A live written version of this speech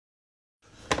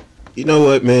You know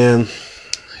what, man?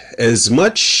 As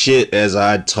much shit as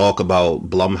I talk about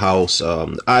Blumhouse,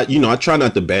 I try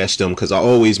not to bash them because I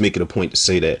always make it a point to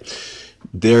say that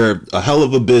they're a hell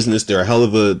of a business, they're a hell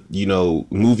of a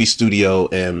movie studio,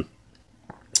 and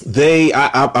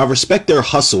I respect their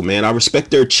hustle, man. I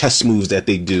respect their chess moves that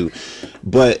they do.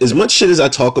 But as much shit as I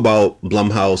talk about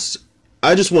Blumhouse,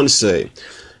 I just want to say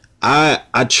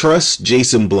I trust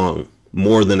Jason Blum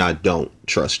more than I don't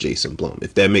trust Jason Blum,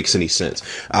 if that makes any sense.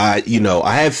 I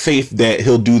have faith that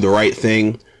he'll do the right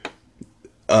thing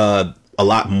a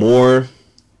lot more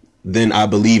than I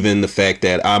believe in the fact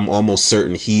that I'm almost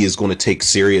certain he is going to take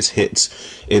serious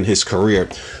hits in his career,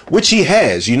 which he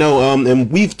has,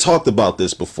 and we've talked about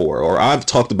this before, or I've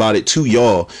talked about it to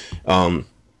y'all.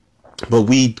 But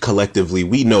we collectively,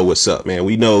 we know what's up, man.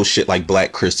 We know shit like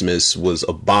Black Christmas was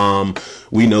a bomb.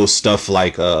 We know stuff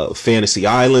like Fantasy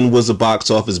Island was a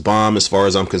box office bomb as far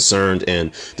as I'm concerned.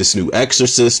 And this new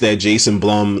Exorcist that Jason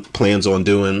Blum plans on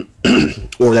doing,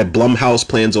 or that Blumhouse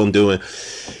plans on doing.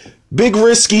 Big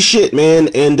risky shit, man.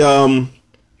 And, the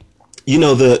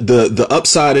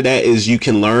upside of that is you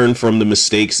can learn from the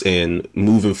mistakes, and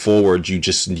moving forward, you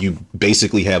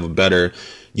basically have a better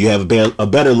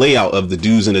layout of the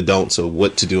do's and the don'ts of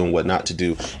what to do and what not to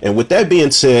do. And with that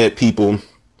being said, people,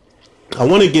 I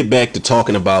want to get back to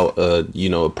talking about,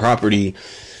 a property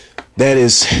that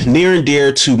is near and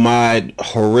dear to my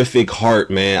horrific heart,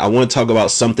 man. I want to talk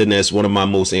about something that's one of my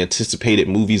most anticipated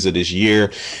movies of this year.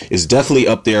 It's definitely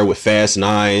up there with Fast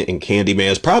 9 and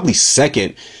Candyman. It's probably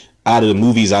second out of the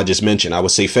movies I just mentioned. I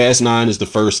would say Fast 9 is the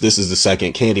first, this is the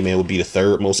second, Candyman would be the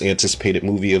third most anticipated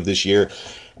movie of this year.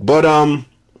 But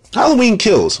Halloween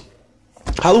Kills.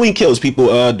 Halloween Kills, people.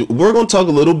 We're going to talk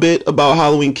a little bit about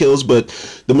Halloween Kills, but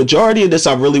the majority of this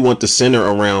I really want to center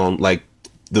around, like,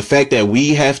 the fact that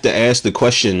we have to ask the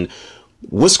question,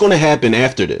 what's going to happen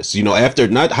after this?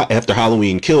 After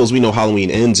Halloween Kills, we know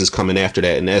Halloween Ends is coming after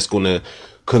that, and that's going to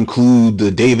conclude the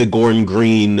David Gordon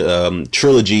Green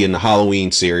trilogy in the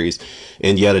Halloween series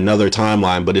and yet another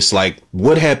timeline. But it's like,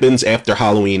 what happens after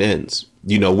Halloween Ends?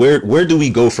 Where do we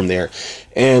go from there?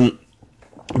 And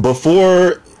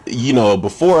before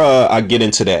I get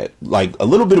into that, like, a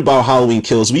little bit about Halloween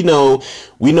Kills, we know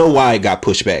why it got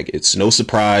pushed back. It's no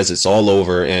surprise. It's all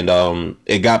over. And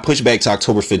it got pushed back to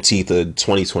October 15th of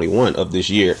 2021 of this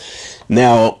year.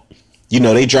 Now,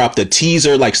 they dropped a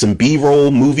teaser, like some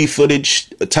B-roll movie footage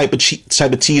type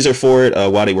of teaser for it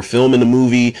while they were filming the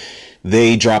movie.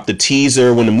 They dropped a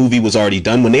teaser when the movie was already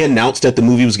done. When they announced that the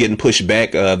movie was getting pushed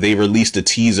back, they released a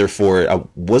teaser for it.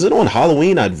 Was it on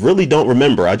Halloween? I really don't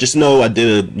remember. I just know I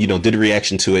did a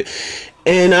reaction to it.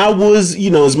 And I was,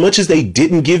 as much as they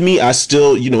didn't give me, I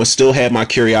still, it still had my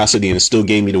curiosity and it still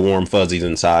gave me the warm fuzzies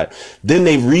inside. Then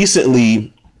they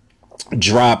recently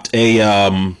dropped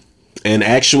an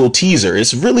actual teaser.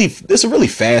 It's a really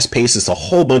fast pace. It's a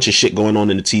whole bunch of shit going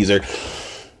on in the teaser.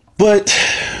 But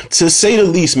to say the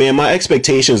least, man, my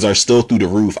expectations are still through the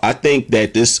roof. I think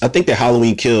that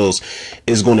Halloween Kills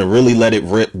is going to really let it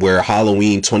rip where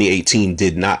Halloween 2018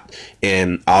 did not.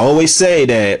 And I always say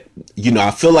that, I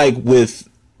feel like with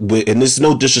and this is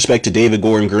no disrespect to David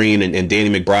Gordon Green and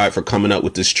Danny McBride for coming up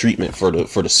with this treatment for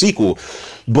the sequel,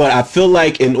 but I feel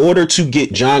like in order to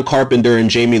get John Carpenter and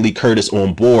Jamie Lee Curtis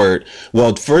on board,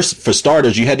 well, first, for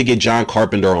starters, you had to get John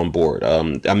Carpenter on board.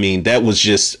 That was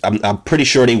just, I'm pretty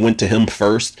sure they went to him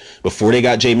first before they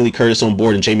got Jamie Lee Curtis on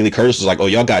board, and Jamie Lee Curtis was like, oh,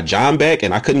 y'all got John back,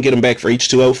 and I couldn't get him back for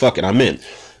H2O, fuck it, I'm in.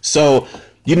 So,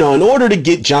 in order to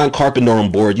get John Carpenter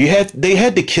on board, they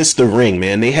had to kiss the ring,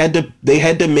 man. They had to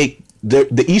make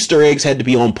the Easter eggs had to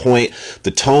be on point.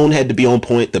 The tone had to be on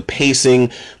point. The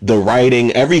pacing, the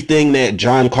writing, everything that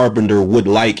John Carpenter would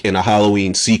like in a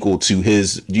Halloween sequel to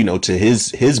his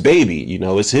baby.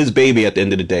 It's his baby at the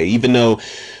end of the day. Even though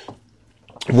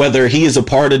whether he is a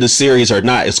part of the series or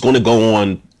not, it's going to go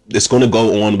on. It's going to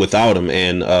go on without him.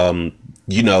 And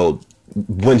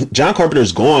when John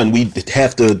Carpenter's gone, we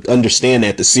have to understand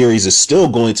that the series is still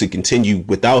going to continue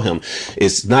without him.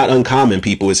 It's not uncommon,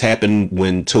 people. It's happened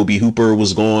when Tobe Hooper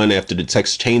was gone after the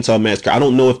Texas Chainsaw Massacre. I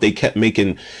don't know if they kept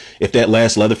making, if that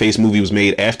last Leatherface movie was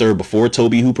made after or before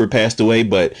Tobe Hooper passed away,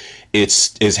 but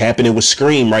it's happening with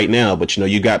Scream right now. But,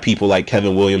 you got people like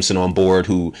Kevin Williamson on board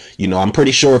who, I'm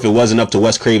pretty sure if it wasn't up to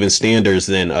Wes Craven's standards,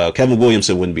 then Kevin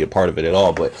Williamson wouldn't be a part of it at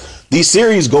all. But these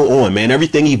series go on, man.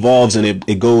 Everything evolves and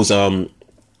it goes, beyond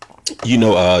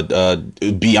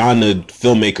the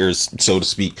filmmakers, so to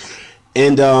speak.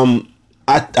 And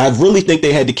I really think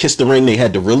they had to kiss the ring. They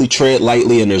had to really tread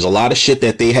lightly, and there's a lot of shit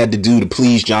that they had to do to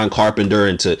please John Carpenter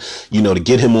and to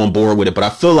get him on board with it. But I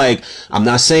feel like, I'm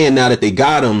not saying now that they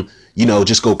got him,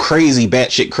 just go crazy,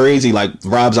 batshit crazy like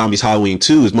Rob Zombie's Halloween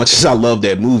 2. As much as I love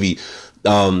that movie,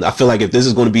 I feel like if this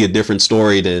is going to be a different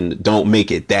story, then don't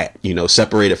make it that,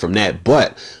 separate it from that.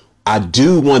 But I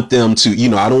do want them to,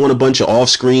 I don't want a bunch of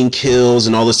off-screen kills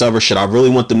and all this other shit. I really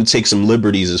want them to take some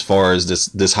liberties as far as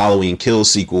this Halloween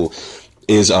Kills sequel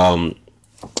is,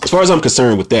 as far as I'm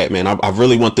concerned with that, man. I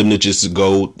really want them to just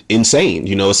go insane.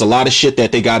 It's a lot of shit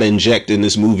that they got to inject in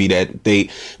this movie that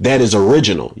is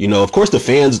original. Of course, the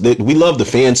fans, we love the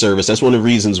fan service. That's one of the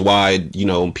reasons why,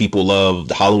 people love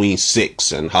the Halloween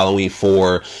 6 and Halloween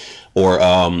 4 or,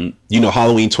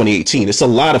 Halloween 2018. It's a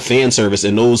lot of fan service,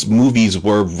 and those movies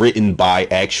were written by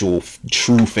actual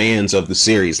true fans of the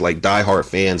series, like diehard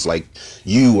fans like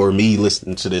you or me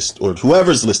listening to this, or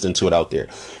whoever's listening to it out there.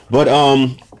 But,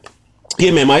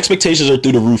 yeah, man, my expectations are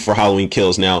through the roof for Halloween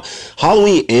Kills. Now,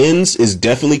 Halloween Ends is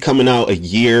definitely coming out a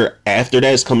year after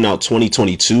that. It's coming out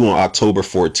 2022 on October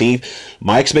 14th.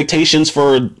 My expectations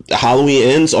for Halloween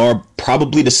Ends are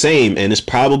probably the same, and it's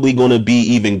probably going to be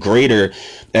even greater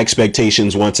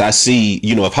expectations once I see,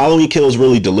 if Halloween Kills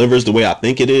really delivers the way I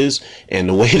think it is and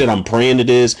the way that I'm praying it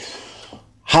is.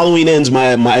 Halloween Ends,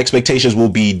 my expectations will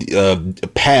be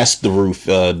past the roof,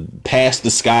 past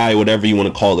the sky, whatever you want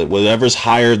to call it. Whatever's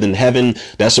higher than heaven,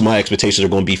 that's what my expectations are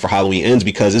going to be for Halloween Ends,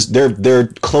 because they're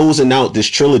closing out this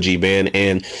trilogy, man,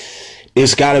 and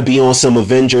it's got to be on some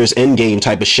Avengers Endgame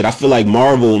type of shit. I feel like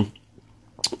Marvel,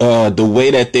 the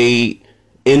way that they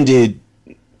ended,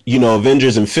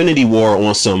 Avengers Infinity War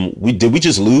on some, did we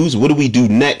just lose? What do we do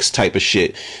next type of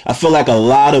shit? I feel like a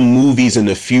lot of movies in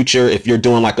the future, if you're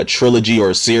doing like a trilogy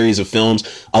or a series of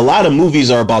films, a lot of movies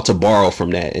are about to borrow from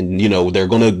that. And, they're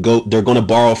going to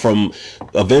borrow from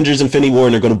Avengers Infinity War,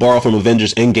 and they're going to borrow from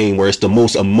Avengers Endgame, where it's the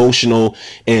most emotional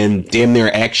and damn near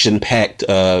action packed,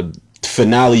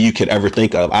 finale you could ever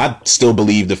think of. I still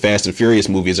believe the Fast and Furious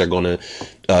movies are going to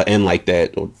end like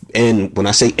that. And when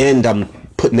I say end, I'm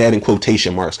putting that in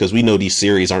quotation marks, because we know these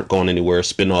series aren't going anywhere,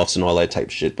 spin-offs and all that type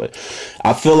of shit. But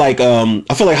I feel like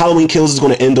Halloween Kills is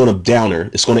going to end on a downer.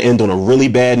 It's going to end on a really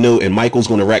bad note, and Michael's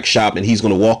going to wreck shop, and he's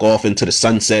going to walk off into the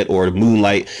sunset or the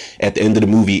moonlight at the end of the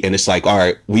movie, and it's like, all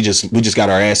right, we just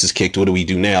got our asses kicked. What do we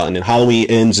do now? And then Halloween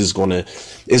Ends is going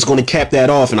to cap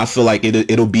that off, and I feel like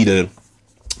it'll be the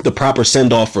proper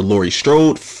send-off for Laurie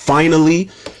Strode finally.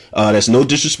 That's no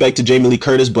disrespect to Jamie Lee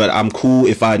Curtis, but I'm cool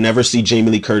if I never see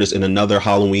Jamie Lee Curtis in another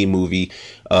Halloween movie.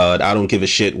 I don't give a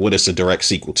shit what it's a direct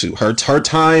sequel to. Her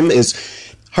time was,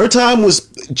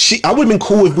 I would have been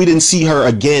cool if we didn't see her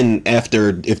again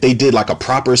if they did like a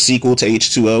proper sequel to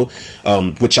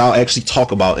H2O, which I'll actually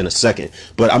talk about in a second.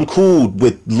 But I'm cool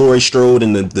with Laurie Strode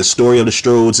and the story of the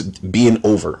Strodes being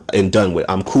over and done with.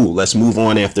 I'm cool. Let's move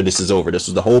on after this is over. This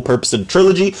was the whole purpose of the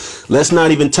trilogy. Let's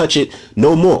not even touch it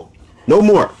no more. No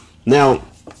more. Now,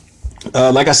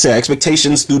 like I said,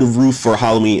 expectations through the roof for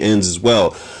Halloween Ends as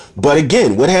well. But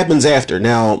again, what happens after?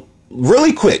 Now,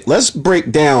 really quick, let's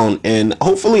break down, and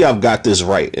hopefully I've got this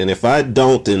right. And if I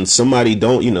don't, then somebody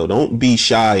don't be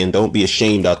shy and don't be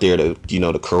ashamed out there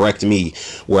to correct me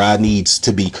where I needs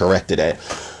to be corrected at.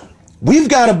 We've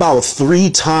got about 3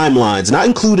 timelines, not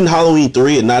including Halloween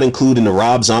 3 and not including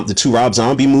the 2 Rob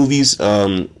Zombie movies.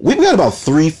 We've got about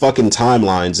 3 fucking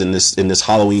timelines in this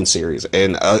Halloween series.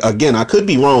 And again, I could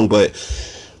be wrong, but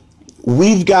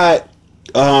we've got,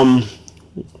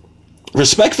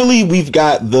 respectfully, we've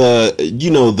got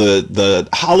the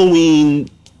Halloween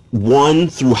 1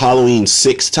 through Halloween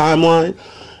 6 timeline.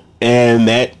 And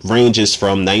that ranges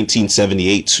from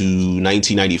 1978 to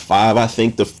 1995. I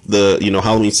think the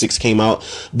Halloween 6 came out.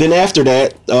 Then after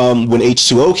that, when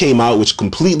H2O came out, which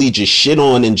completely just shit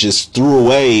on and just threw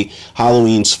away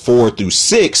Halloween's 4 through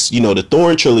 6, the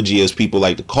Thorn trilogy, as people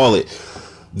like to call it.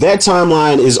 That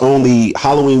timeline is only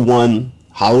Halloween 1,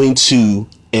 Halloween 2,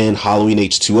 and Halloween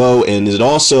H2O, and it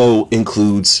also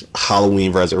includes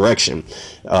Halloween Resurrection.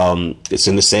 It's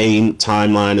in the same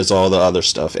timeline as all the other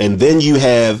stuff. And then you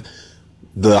have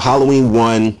the Halloween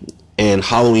 1 and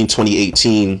Halloween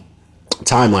 2018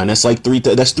 timeline. That's like 3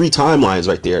 timelines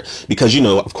right there, because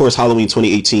of course Halloween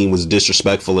 2018 was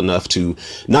disrespectful enough to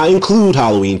not include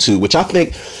Halloween 2, which I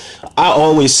think, I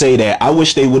always say that I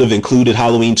wish they would have included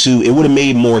Halloween 2. It would have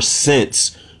made more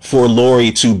sense for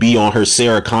Laurie to be on her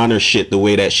Sarah Connor shit the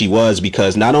way that she was,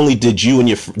 because not only did you and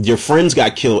your friends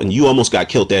got killed, and you almost got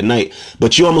killed that night,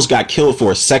 but you almost got killed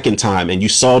for a second time, and you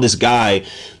saw this guy,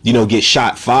 get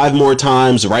shot 5 more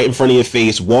times right in front of your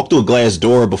face, walk through a glass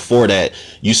door before that.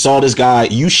 You saw this guy,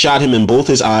 you shot him in both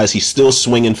his eyes, he's still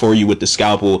swinging for you with the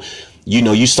scalpel.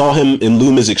 You saw him in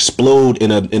Loomis explode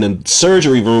in a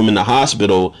surgery room in the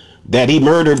hospital that he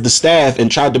murdered the staff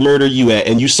and tried to murder you at,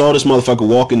 and you saw this motherfucker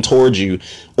walking towards you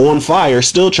on fire,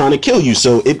 still trying to kill you.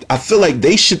 So I feel like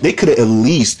they could have at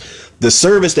least, the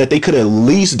service that they could have at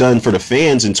least done for the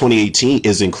fans in 2018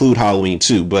 is include Halloween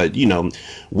 2. But, you know,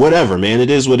 whatever, man,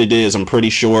 it is what it is. I'm pretty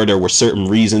sure there were certain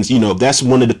reasons, you know, that's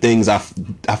one of the things I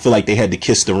feel like they had to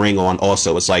kiss the ring on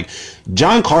also. It's like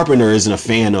John Carpenter isn't a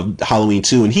fan of Halloween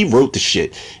 2, and he wrote the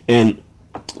shit. And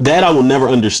that I will never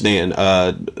understand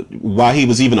why he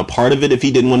was even a part of it if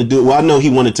he didn't want to do it. Well, I know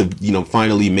he wanted to, you know,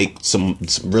 finally make some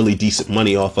really decent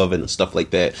money off of it and stuff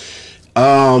like that.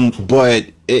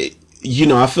 But you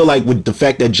know, I feel like with the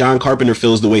fact that John Carpenter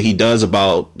feels the way he does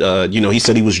about, you know, he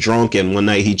said he was drunk and one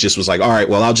night he just was like, all right,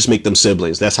 well, I'll just make them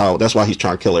siblings. That's why he's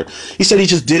trying to kill her. He said he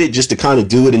just did it just to kind of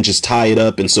do it and just tie it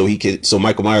up. And so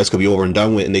Michael Myers could be over and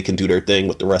done with and they can do their thing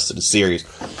with the rest of the series.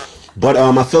 But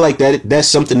I feel like that's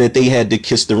something that they had to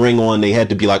kiss the ring on. They had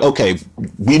to be like, okay,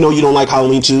 we know you don't like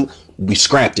Halloween 2. We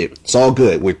scrapped it. It's all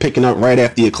good. We're picking up right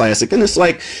after your classic. And it's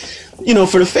like, you know,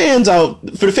 for the fans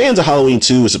of Halloween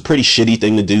 2, it's a pretty shitty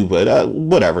thing to do. But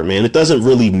whatever, man. It doesn't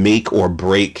really make or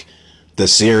break the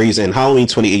series. And Halloween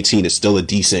 2018 is still a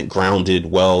decent,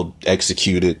 grounded, well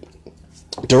executed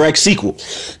direct sequel.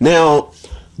 Now,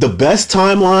 the best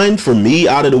timeline for me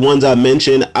out of the ones I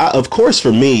mentioned, of course,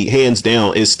 for me, hands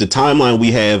down, is the timeline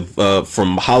we have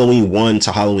from Halloween 1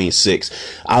 to Halloween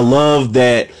 6. I love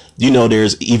that, you know,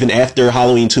 there's even after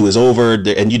Halloween 2 is over,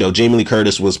 and, you know, Jamie Lee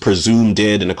Curtis was presumed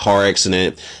dead in a car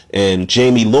accident, and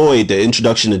Jamie Lloyd, the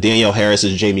introduction to Danielle Harris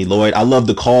as Jamie Lloyd. I love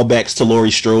the callbacks to Laurie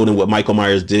Strode and what Michael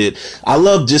Myers did. I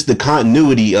love just the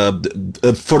continuity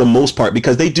for the most part,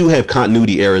 because they do have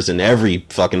continuity errors in every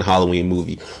fucking Halloween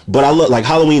movie. But I love, like,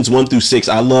 Halloweens 1 through 6.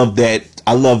 I love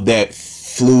that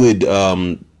fluid,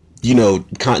 you know,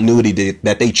 continuity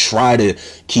that they try to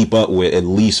keep up with, at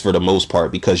least for the most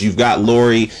part, because you've got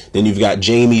Laurie, then you've got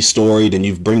Jamie's story, then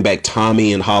you bring back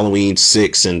Tommy in Halloween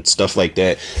 6 and stuff like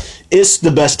that. It's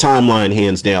the best timeline,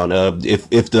 hands down.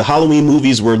 If the Halloween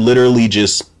movies were literally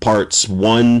just parts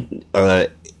 1,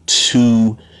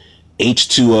 2,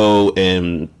 H2O,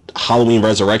 and Halloween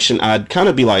Resurrection, I'd kind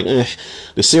of be like,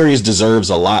 the series deserves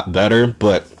a lot better.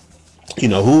 But you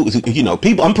know,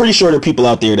 people, I'm pretty sure there are people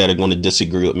out there that are going to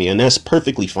disagree with me, and that's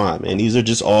perfectly fine, man. These are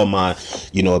just all my,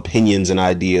 you know, opinions and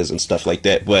ideas and stuff like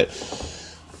that. But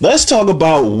let's talk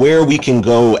about where we can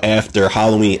go after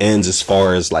Halloween ends as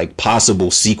far as like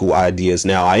possible sequel ideas.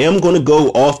 Now, I am going to go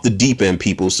off the deep end,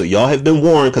 people, so y'all have been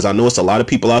warned, because I know it's a lot of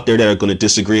people out there that are going to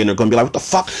disagree, and they're going to be like, what the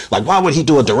fuck? Like, why would he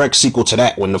do a direct sequel to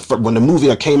that when the movie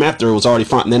that came after it was already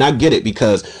fine? And then I get it,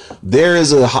 because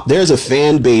there's a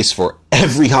fan base for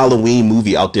every Halloween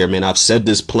movie out there, man. I've said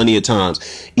this plenty of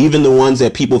times. Even the ones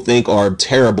that people think are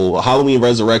terrible. Halloween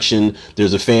Resurrection,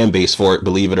 there's a fan base for it,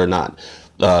 believe it or not.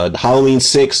 Halloween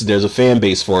 6, there's a fan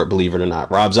base for it, believe it or not.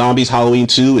 Rob Zombie's Halloween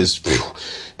 2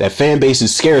 that fan base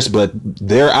is scarce, but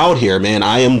they're out here, man.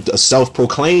 I am a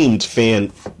self-proclaimed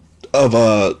fan of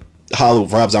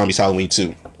Rob Zombie's Halloween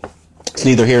 2. It's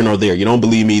neither here nor there. You don't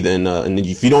believe me, then and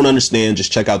if you don't understand,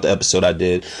 just check out the episode I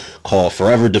did called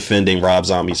Forever Defending Rob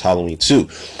Zombie's Halloween 2.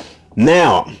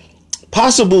 Now,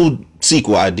 possible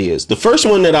sequel ideas. The first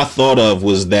one that I thought of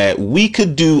was that we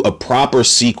could do a proper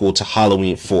sequel to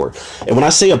Halloween 4. And when I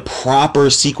say a proper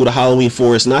sequel to Halloween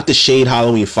 4, it's not to shade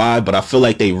Halloween 5, but I feel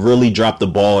like they really dropped the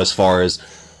ball as far as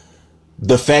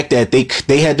the fact that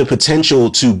they had the potential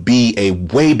to be a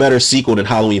way better sequel than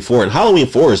Halloween 4. And Halloween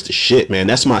 4 is the shit, man.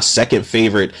 That's my second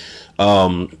favorite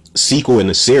sequel in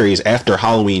the series after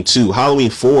Halloween 2.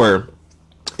 Halloween 4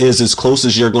 is as close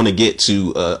as you're going to get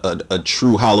to a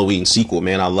true Halloween sequel,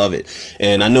 man. I love it.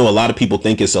 And I know a lot of people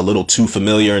think it's a little too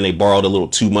familiar and they borrowed a little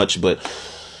too much, but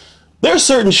there's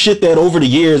certain shit that over the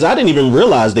years I didn't even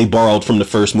realize they borrowed from the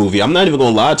first movie. I'm not even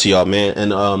gonna lie to y'all, man.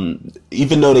 And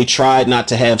even though they tried not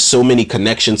to have so many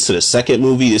connections to the second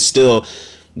movie, it's still,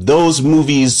 those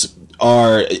movies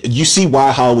are, you see why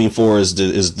Halloween 4 is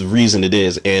the reason it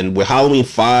is. And with Halloween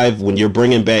 5, when you're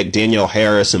bringing back Danielle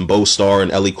Harris and Beau Starr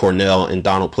and Ellie Cornell and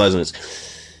Donald Pleasance,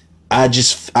 I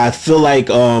feel like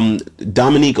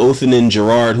Dominique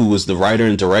Othenin-Girard, who was the writer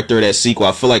and director of that sequel,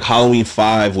 I feel like Halloween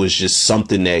 5 was just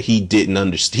something that he didn't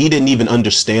understand. He didn't even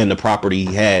understand the property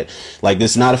he had. Like,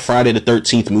 it's not a Friday the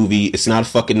 13th movie. It's not a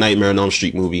fucking Nightmare on Elm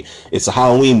Street movie. It's a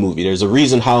Halloween movie. There's a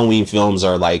reason Halloween films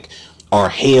are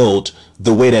hailed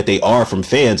the way that they are from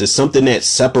fans. It's something that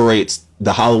separates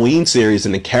the Halloween series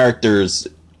and the characters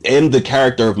and the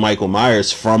character of Michael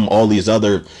Myers from all these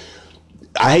other,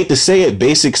 I hate to say it,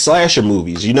 basic slasher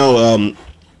movies. You know,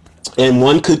 And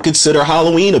one could consider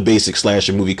Halloween a basic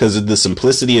slasher movie because of the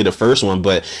simplicity of the first one,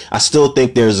 but I still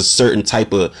think there's a certain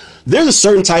type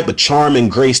of charm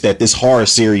and grace that this horror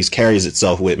series carries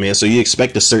itself with, man. So you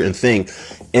expect a certain thing.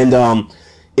 And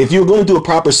if you're going to do a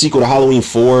proper sequel to Halloween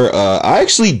 4, I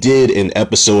actually did an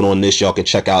episode on this y'all can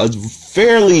check out. It's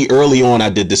fairly early on I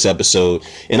did this episode,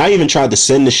 and I even tried to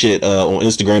send the shit on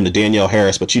Instagram to Danielle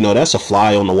Harris, but that's a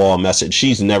fly on the wall message.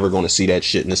 She's never going to see that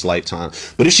shit in this lifetime.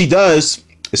 But if she does,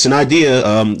 it's an idea.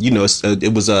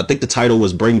 It was I think the title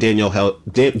was "Bring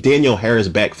Danielle Harris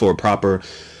Back for a Proper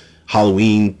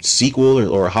Halloween Sequel"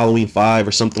 or Halloween 5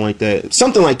 or something like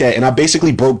that. And I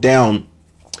basically broke down.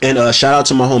 And shout out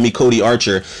to my homie Cody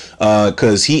Archer,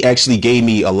 because he actually gave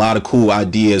me a lot of cool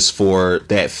ideas for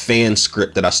that fan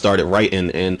script that I started writing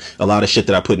and a lot of shit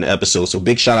that I put in the episode. So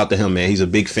big shout out to him, man. He's a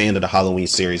big fan of the Halloween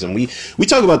series, and we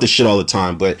talk about this shit all the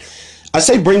time. But I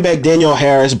say bring back Danielle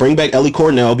Harris, bring back Ellie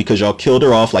Cornell, because y'all killed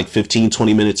her off like 15,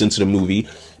 20 minutes into the movie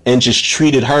and just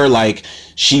treated her like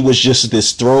she was just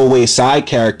this throwaway side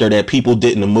character that people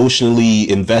didn't emotionally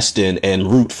invest in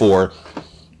and root for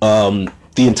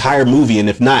the entire movie. And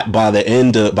if not, by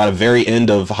the very end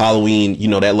of Halloween,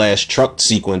 that last truck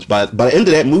sequence, by the end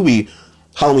of that movie,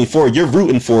 Halloween 4, you're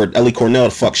rooting for Ellie Cornell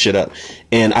to fuck shit up.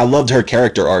 And I loved her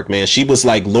character arc, man. She was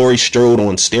like Laurie Strode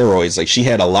on steroids. Like, she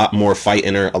had a lot more fight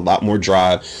in her, a lot more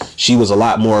drive. She was a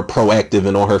lot more proactive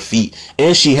and on her feet.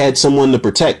 And she had someone to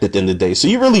protect at the end of the day. So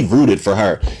you really rooted for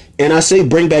her. And I say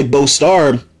bring back Beau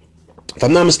Starr. If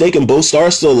I'm not mistaken, Beau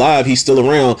Starr's still alive. He's still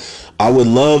around. I would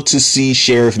love to see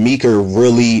Sheriff Meeker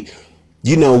really...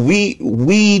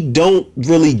 we don't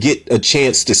really get a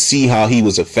chance to see how he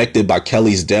was affected by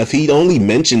Kelly's death. He only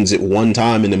mentions it one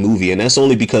time in the movie, and that's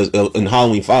only because in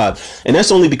Halloween 5, and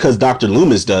that's only because Dr.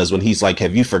 Loomis does, when he's like,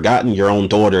 have you forgotten your own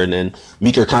daughter? And then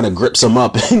Meeker kind of grips him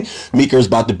up and Meeker's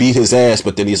about to beat his ass,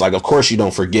 but then he's like, of course you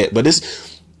don't forget. But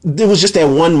there was just that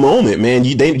one moment, man.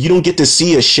 You don't get to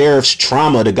see a sheriff's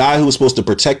trauma. The guy who was supposed to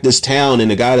protect this town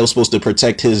and the guy that was supposed to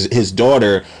protect his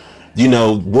daughter,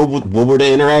 what were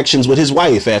the interactions with his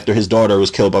wife after his daughter was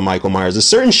killed by Michael Myers? There's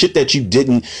certain shit that you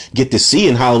didn't get to see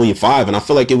in Halloween 5, and I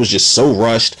feel like it was just so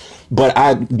rushed. But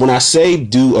when I say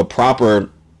do a proper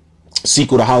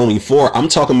sequel to Halloween 4, I'm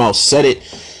talking about set it,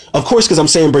 of course, because I'm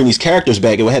saying bring these characters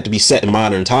back, it would have to be set in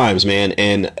modern times, man.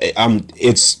 And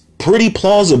it's pretty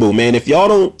plausible, man. If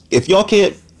y'all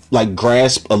can't like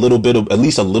grasp at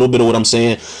least a little bit of what I'm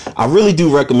saying, I really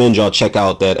do recommend y'all check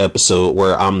out that episode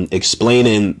where I'm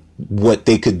explaining what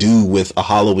they could do with a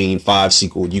Halloween 5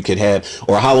 sequel. You could have,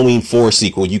 or a Halloween 4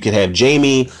 sequel. You could have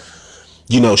Jamie,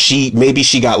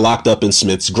 she got locked up in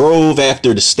Smith's Grove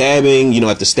after the stabbing,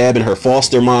 after stabbing her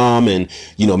foster mom. And,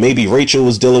 maybe Rachel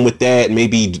was dealing with that.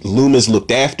 Maybe Loomis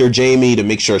looked after Jamie to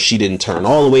make sure she didn't turn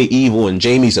all the way evil. And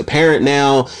Jamie's a parent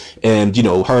now. And,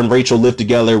 her and Rachel live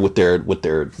together with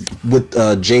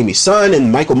Jamie's son.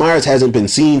 And Michael Myers hasn't been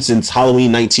seen since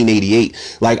Halloween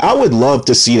 1988. Like, I would love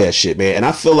to see that shit, man. And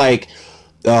I feel like,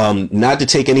 not to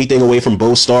take anything away from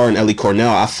Beau Starr and Ellie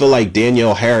Cornell, I feel like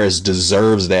Danielle Harris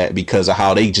deserves that because of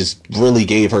how they just really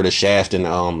gave her the shaft in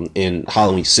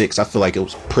Halloween 6. I feel like it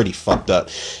was pretty fucked up.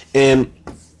 And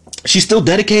she's still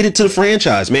dedicated to the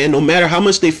franchise, man, no matter how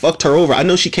much they fucked her over. I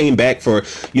know she came back for,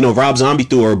 Rob Zombie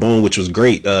threw her a bone, which was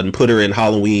great, and put her in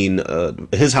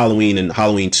his Halloween and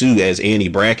Halloween 2 as Annie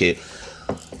Brackett.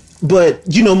 But,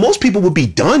 most people would be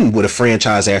done with a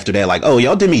franchise after that. Like, oh,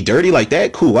 y'all did me dirty like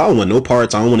that? Cool. I don't want no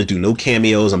parts. I don't want to do no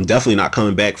cameos. I'm definitely not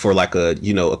coming back for like a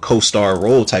co-star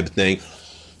role type of thing.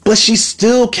 But she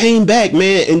still came back,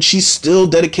 man. And she's still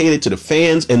dedicated to the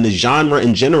fans and the genre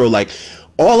in general. Like,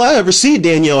 all I ever see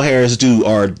Danielle Harris do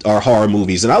are horror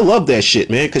movies. And I love that shit,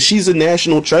 man, because she's a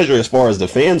national treasure as far as the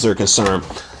fans are concerned.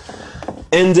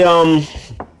 And,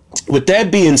 with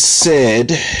that being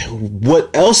said, what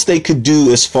else they could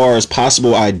do as far as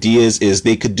possible ideas is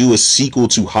they could do a sequel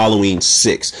to Halloween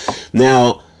 6.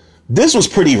 Now, this was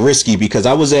pretty risky because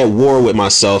I was at war with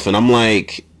myself and I'm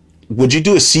like, would you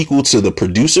do a sequel to the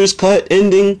producer's cut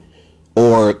ending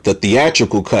or the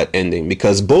theatrical cut ending?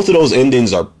 Because both of those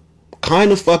endings are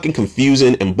kind of fucking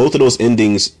confusing, and both of those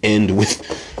endings end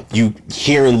with you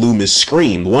hearing Loomis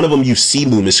scream. One of them you see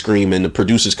Loomis scream in the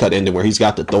producer's cut ending where he's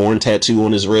got the thorn tattoo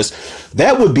on his wrist.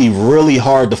 That would be really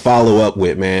hard to follow up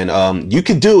with, man. You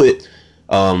could do it.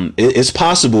 It's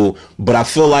possible, but I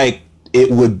feel like it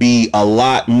would be a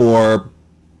lot more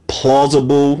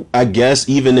plausible, I guess,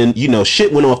 even in,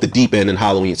 shit went off the deep end in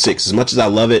Halloween 6. As much as I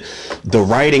love it, the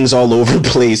writing's all over the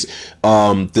place.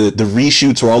 The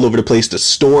reshoots were all over the place. The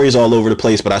story's all over the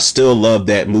place, but I still love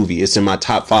that movie. It's in my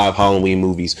top 5 Halloween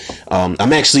movies. I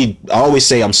always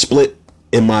say I'm split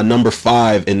in my number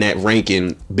 5 in that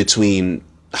ranking between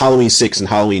Halloween 6 and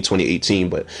Halloween 2018,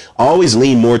 but I always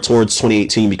lean more towards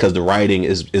 2018 because the writing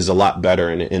is a lot better,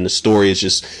 and the story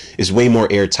is way more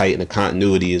airtight, and the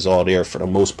continuity is all there for the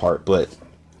most part. But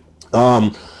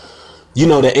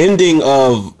the ending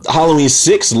of Halloween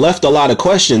 6 left a lot of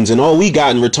questions, and all we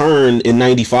got in return in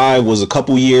 95 was a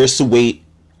couple years to wait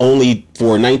only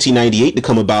for 1998 to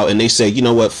come about, and they say, you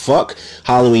know what, fuck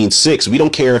Halloween 6. We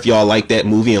don't care if y'all liked that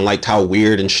movie and liked how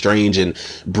weird and strange and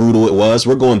brutal it was.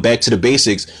 We're going back to the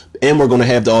basics, and we're going to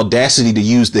have the audacity to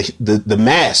use the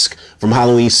mask from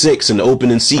Halloween 6 in the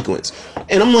opening sequence.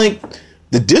 And I'm like,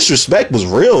 the disrespect was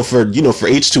real for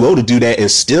H2O to do that and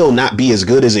still not be as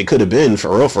good as it could have been,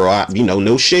 for real,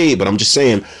 no shade, but I'm just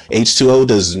saying H2O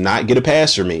does not get a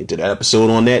pass for me. Did that episode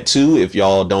on that too. If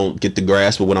y'all don't get the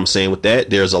grasp of what I'm saying with that,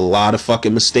 there's a lot of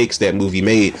fucking mistakes that movie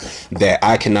made that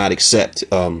I cannot accept.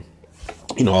 I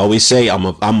always say I'm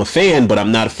a fan, but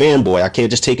I'm not a fanboy. I can't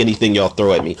just take anything y'all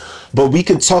throw at me. But we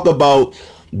could talk about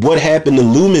what happened to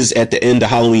Loomis at the end of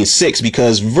Halloween 6,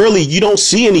 because really you don't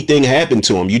see anything happen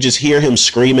to him. You just hear him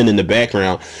screaming in the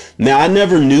background. Now, I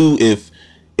never knew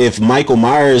if Michael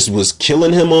Myers was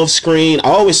killing him off screen.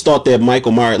 I always thought that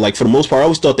Michael Myers, like for the most part, I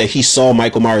always thought that he saw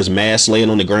Michael Myers' mask laying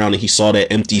on the ground and he saw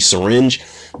that empty syringe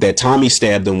that Tommy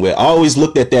stabbed him with. I always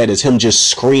looked at that as him just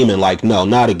screaming like, no,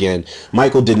 not again.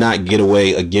 Michael did not get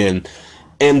away again.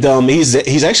 And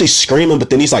he's actually screaming,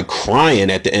 but then he's like crying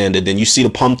at the end, and then you see the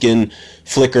pumpkin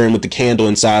flickering with the candle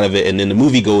inside of it, and then the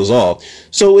movie goes off.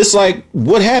 So it's like,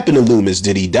 what happened to Loomis?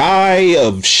 Did he die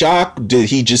of shock? Did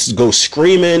he just go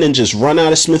screaming and just run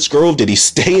out of Smith's Grove? Did he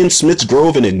stay in Smith's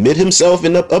Grove and admit himself up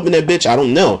in that bitch? I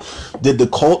don't know. Did the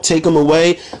cult take him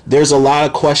away? There's a lot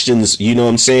of questions, you know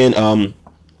what I'm saying?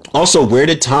 Also, where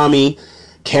did Tommy,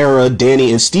 Kara, Danny,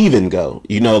 and Steven go?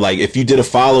 Like if you did a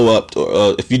follow-up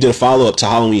to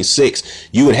Halloween 6,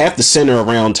 you would have to center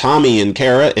around Tommy and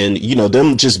Kara and,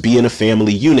 them just being a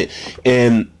family unit.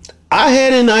 And I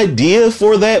had an idea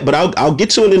for that, but I'll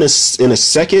get to it in a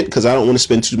second, because I don't want to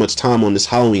spend too much time on this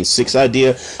Halloween 6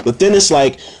 idea. But then it's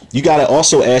like, you got to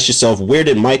also ask yourself, where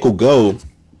did Michael go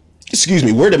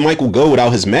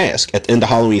without his mask at the end of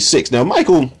Halloween 6? Now,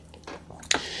 Michael,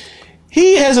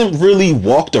 he hasn't really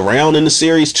walked around in the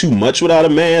series too much without a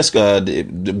mask.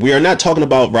 We are not talking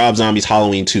about Rob Zombie's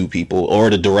Halloween 2, people, or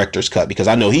the director's cut, because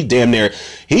I know he damn near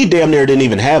didn't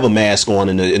even have a mask on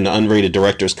in the unrated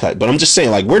director's cut. But I'm just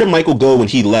saying, like, where did Michael go when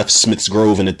he left Smith's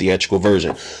Grove in the theatrical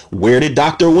version? Where did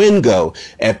Dr. Wynn go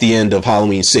at the end of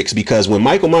Halloween 6? Because when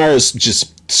Michael Myers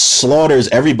just slaughters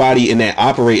everybody in that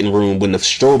operating room when the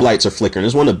strobe lights are flickering,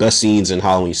 it's one of the best scenes in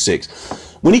Halloween 6.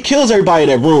 When he kills everybody in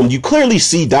that room, you clearly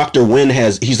see Dr. Wynn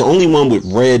he's the only one with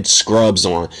red scrubs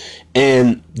on.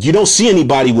 And you don't see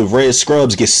anybody with red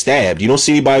scrubs get stabbed. You don't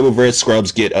see anybody with red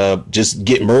scrubs get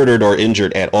murdered or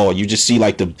injured at all. You just see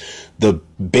like the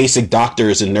basic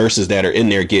doctors and nurses that are in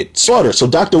there get slaughtered. So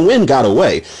Dr. Wynn got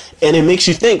away. And it makes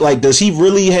you think, like, does he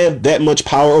really have that much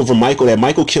power over Michael that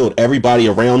Michael killed everybody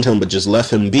around him but just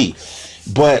left him be?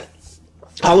 But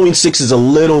Halloween 6 is a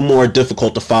little more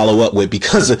difficult to follow up with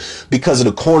because of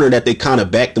the corner that they kind of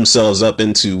back themselves up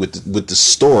into with the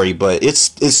story, but it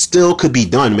still could be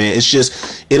done, man. It's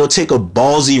just, it'll take a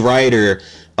ballsy writer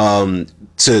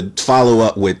to follow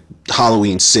up with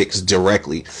Halloween 6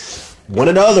 directly. One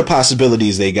of the other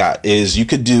possibilities they got is you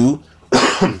could do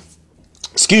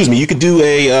you could do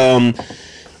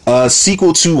a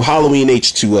sequel to Halloween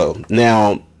H2O.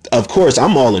 Now, of course,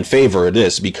 I'm all in favor of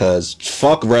this because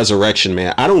fuck Resurrection,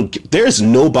 man. There's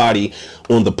nobody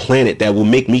on the planet that will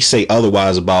make me say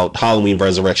otherwise about Halloween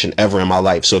Resurrection ever in my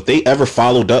life. So if they ever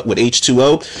followed up with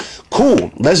H2O,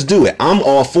 cool, let's do it. I'm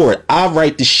all for it. I'll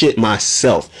write the shit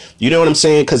myself. You know what I'm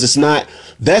saying? Because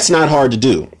that's not hard to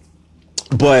do.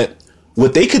 But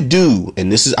what they could do,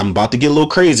 and I'm about to get a little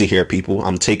crazy here, people.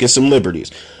 I'm taking some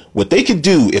liberties. What they could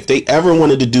do if they ever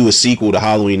wanted to do a sequel to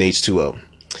Halloween H2O,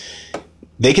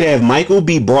 they could have Michael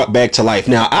be brought back to life.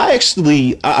 Now, I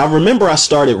remember I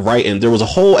started writing. There was a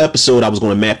whole episode I was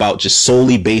going to map out just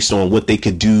solely based on what they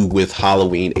could do with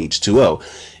Halloween H2O.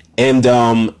 And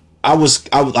I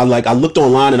looked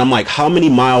online and I'm like, how many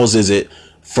miles is it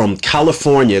from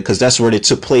California? Because that's where it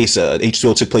took place.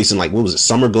 H2O took place in, like, what was it,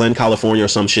 Summer Glen, California or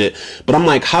some shit. But I'm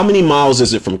like, how many miles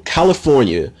is it from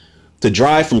California to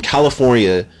drive from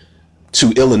California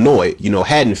to Illinois,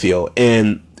 Haddonfield?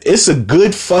 And it's a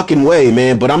good fucking way,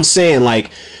 man. But I'm saying,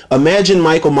 like, imagine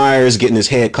Michael Myers getting his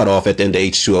head cut off at the end of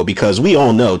H2O, because we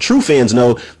all know, true fans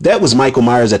know, that was Michael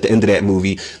Myers at the end of that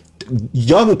movie.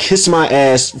 Y'all can kiss my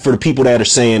ass for the people that are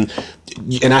saying,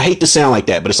 and I hate to sound like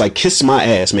that, but it's like, kiss my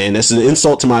ass, man. That's an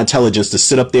insult to my intelligence to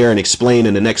sit up there and explain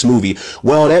in the next movie,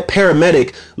 well, that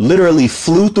paramedic literally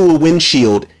flew through a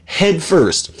windshield, head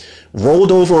first,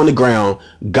 rolled over on the ground,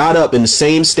 got up in the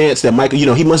same stance that Michael,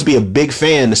 he must be a big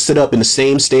fan to sit up in the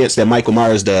same stance that Michael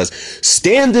Myers does,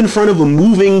 stand in front of a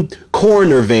moving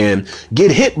coroner van,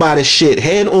 get hit by the shit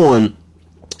head on,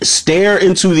 stare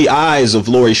into the eyes of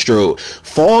Laurie Strode,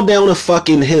 fall down a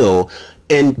fucking hill,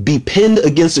 and be pinned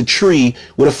against a tree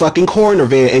with a fucking coroner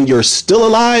van, and you're still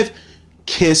alive?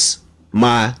 Kiss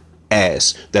my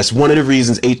ass. That's one of the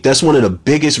reasons. That's one of the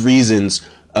biggest reasons.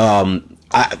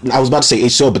 I was about to say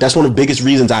H2O, but that's one of the biggest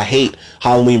reasons I hate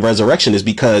Halloween Resurrection, is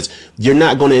because you're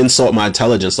not going to insult my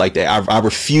intelligence like that. I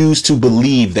refuse to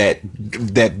believe that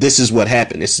this is what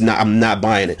happened. I'm not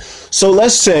buying it. So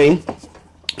let's say,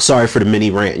 sorry for the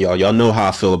mini rant, y'all. Y'all know how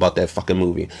I feel about that fucking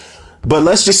movie. But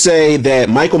let's just say that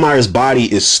Michael Myers' body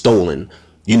is stolen.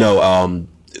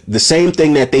 The same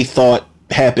thing that they thought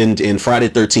happened in Friday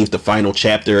the 13th, the final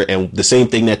chapter, and the same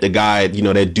thing that the guy,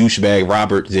 that douchebag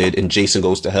Robert did in Jason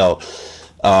Goes to Hell,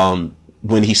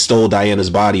 when he stole Diana's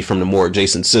body from the morgue,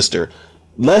 Jason's sister.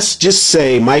 Let's just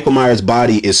say Michael Myers'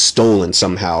 body is stolen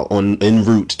somehow en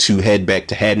route to head back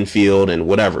to Haddonfield and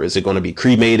whatever. Is it going to be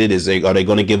cremated? Are they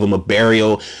going to give him a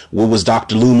burial? What was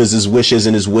Dr. Loomis's wishes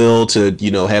in his will to,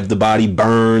 have the body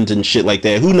burned and shit like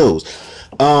that? Who knows?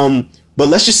 But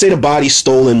let's just say the body's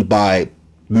stolen by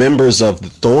members of the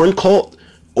Thorn cult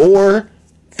or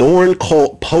Thorn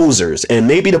cult posers, and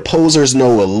maybe the posers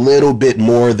know a little bit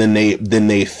more than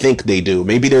they think they do.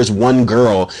 Maybe there's one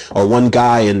girl or one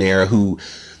guy in there who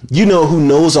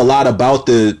knows a lot about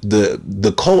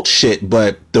the cult shit,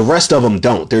 but the rest of them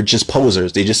don't. They're just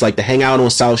posers. They just like to hang out on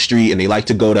South Street, and they like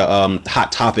to go to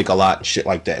Hot Topic a lot and shit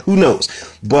like that. Who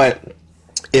knows? But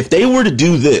if they were to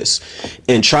do this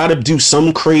and try to do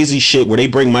some crazy shit where they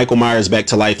bring Michael Myers back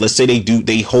to life, let's say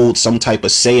they hold some type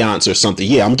of seance or something.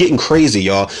 Yeah, I'm getting crazy,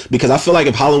 y'all, because I feel like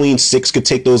if Halloween 6 could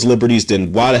take those liberties,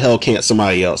 then why the hell can't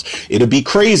somebody else? It'll be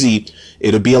crazy.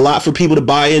 It'll be a lot for people to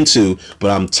buy into,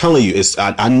 but I'm telling you,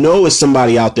 I know it's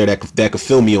somebody out there that could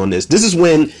fill me on this. This is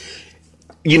when,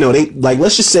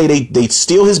 let's just say they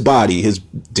steal his body, his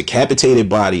decapitated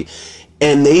body,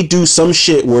 and they do some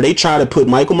shit where they try to put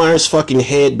Michael Myers' fucking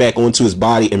head back onto his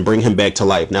body and bring him back to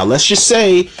life. Now, let's just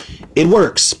say it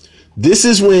works. This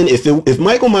is when, if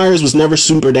Michael Myers was never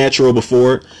supernatural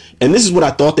before, and this is what I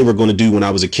thought they were going to do when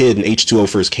I was a kid and H2O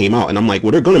first came out, and I'm like,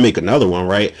 well, they're going to make another one,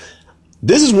 right?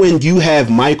 This is when you have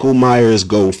Michael Myers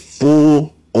go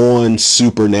full on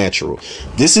supernatural.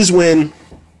 This is when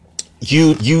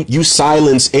you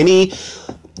silence any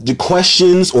the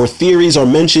questions or theories are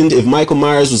mentioned. If Michael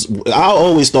Myers was, I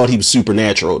always thought he was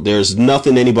supernatural. There's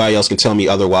nothing anybody else can tell me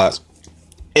otherwise.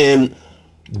 And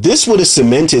this would have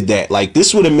cemented that. Like,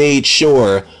 this would have made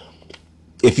sure,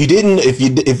 if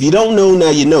you don't know,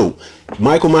 now you know.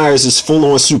 Michael Myers is full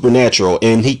on supernatural,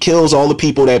 and he kills all the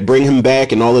people that bring him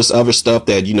back and all this other stuff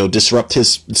that, disrupt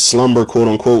his slumber, quote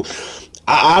unquote.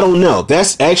 I don't know.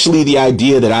 That's actually the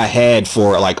idea that I had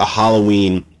for like a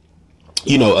Halloween,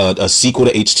 a sequel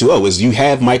to H2O, is you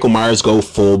have Michael Myers go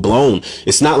full blown.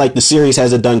 It's not like the series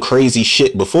hasn't done crazy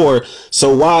shit before,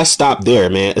 so why stop there,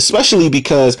 man? Especially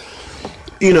because,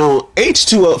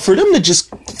 H2O, for them to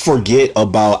just forget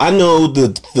about, I know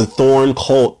the Thorn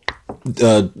cult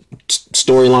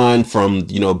storyline from,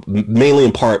 mainly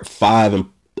in part 5 and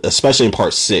especially in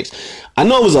part 6. I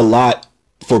know it was a lot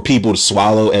for people to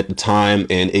swallow at the time,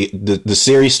 and the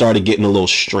series started getting a little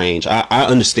strange. I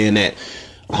understand that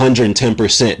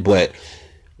 110%, but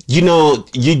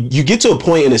you get to a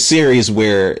point in a series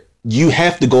where you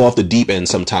have to go off the deep end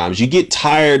sometimes. You get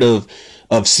tired of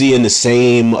seeing the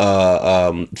same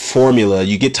formula.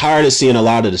 You get tired of seeing a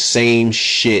lot of the same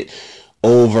shit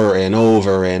over and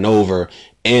over and over.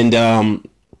 And a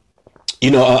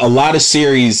lot of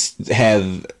series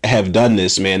have done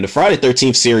this, man. The Friday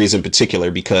 13th series in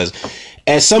particular, because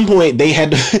at some point they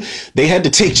had to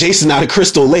take Jason out of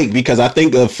Crystal Lake, because I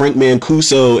think of Frank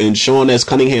Mancuso and Sean S.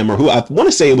 Cunningham, or who I want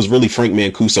to say it was really Frank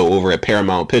Mancuso over at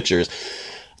Paramount Pictures.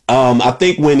 I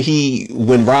think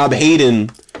when Rob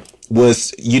Hayden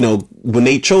was, when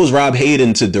they chose Rob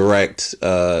Hayden to direct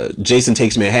Jason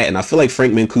Takes Manhattan, I feel like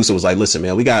Frank Mancuso was like, listen,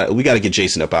 man, we got to get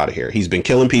Jason up out of here. He's been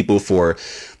killing people for,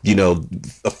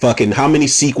 fucking how many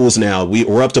sequels now?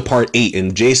 We're up to part 8,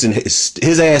 and Jason,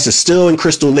 his ass is still in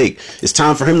Crystal Lake. It's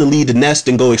time for him to leave the nest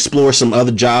and go explore some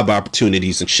other job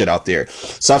opportunities and shit out there.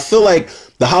 So I feel like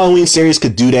the Halloween series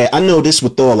could do that. I know this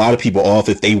would throw a lot of people off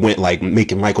if they went like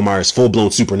making Michael Myers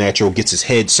full-blown supernatural, gets his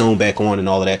head sewn back on and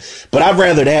all of that. But I'd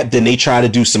rather that than they try to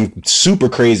do some super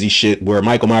crazy shit where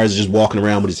Michael Myers is just walking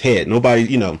around with his head. Nobody,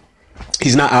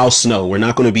 he's not Al Snow. We're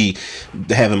not going to be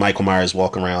having Michael Myers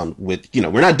walk around with,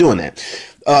 we're not doing that.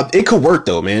 It could work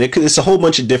though, man. It's a whole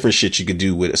bunch of different shit you could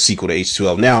do with a sequel to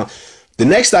H2O. Now, the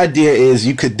next idea is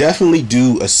you could definitely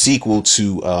do a sequel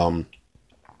to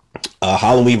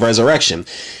Halloween Resurrection.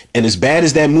 And as bad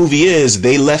as that movie is,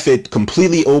 they left it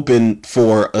completely open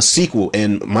for a sequel.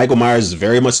 And Michael Myers is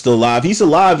very much still alive. He's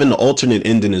alive in the alternate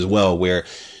ending as well, where,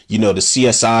 you know, the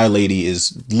CSI lady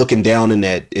is looking down in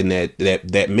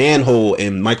that manhole,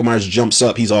 and Michael Myers jumps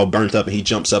up. He's all burnt up, and he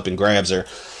jumps up and grabs her.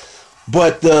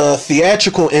 But the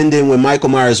theatrical ending, when Michael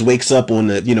Myers wakes up on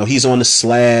the, you know, he's on the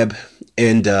slab,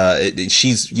 and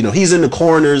she's, you know, he's in the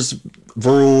coroner's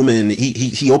room, and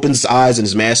he opens his eyes and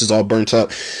his mask is all burnt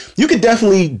up. You could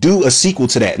definitely do a sequel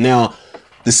to that. Now,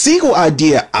 the sequel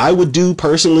idea I would do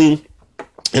personally,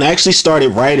 and I actually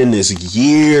started writing this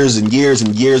years and years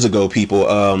and years ago, people.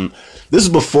 This is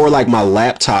before like my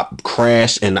laptop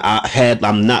crashed, and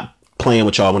I'm not playing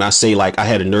with y'all when I say like I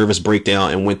had a nervous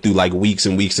breakdown and went through like weeks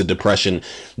and weeks of depression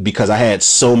because I had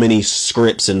so many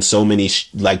scripts and so many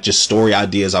like just story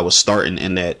ideas I was starting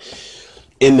in that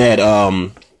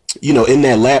you know, in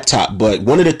that laptop. But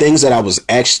one of the things that I was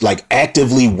actually like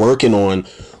actively working on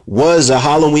was a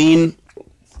Halloween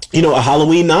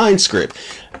 9 script.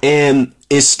 And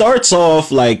it starts off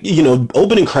like, you know,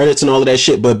 opening credits and all of that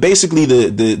shit. But basically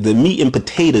the meat and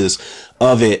potatoes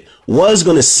of it was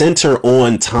going to center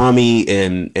on Tommy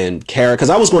and Kara, because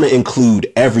I was going to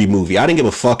include every movie. I didn't give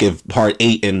a fuck if part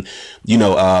 8 and, you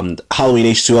know, Halloween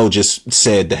H2O just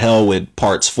said the hell with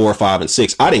parts 4, 5, and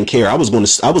 6. I didn't care. I was going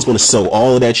to sew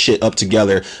all of that shit up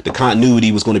together. The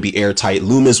continuity was going to be airtight.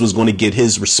 Loomis was going to get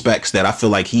his respects that I feel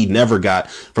like he never got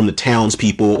from the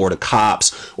townspeople or the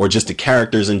cops or just the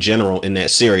characters in general in that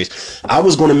series. I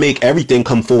was going to make everything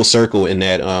come full circle in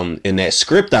that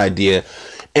script idea.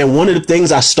 And one of the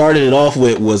things I started it off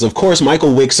with was, of course,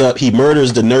 Michael wakes up, he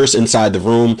murders the nurse inside the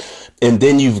room, and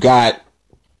then you've got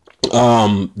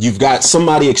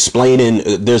somebody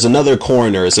explaining, there's another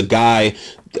coroner, it's a guy,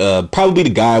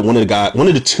 probably one of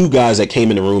the two guys that came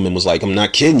in the room and was like, I'm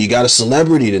not kidding, you got a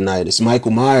celebrity tonight, it's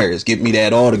Michael Myers, get me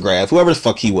that autograph, whoever the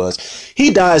fuck he was.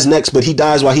 He dies next, but he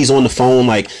dies while he's on the phone,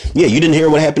 like, yeah, you didn't hear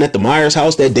what happened at the Myers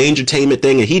house, that Dangertainment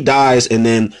thing, and he dies. And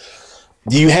then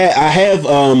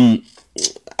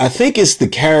I think it's the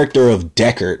character of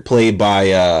Deckard, played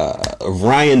by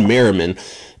Ryan Merriman.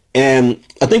 And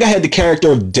I think I had the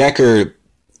character of Deckard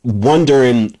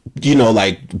wondering, you know,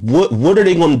 like, what are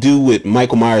they going to do with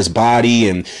Michael Myers' body?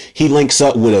 And he links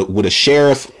up with a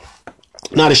sheriff,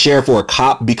 not a sheriff or a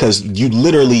cop, because you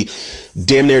literally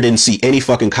damn near didn't see any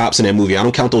fucking cops in that movie. I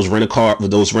don't count those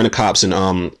rent-a-cops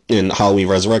in Halloween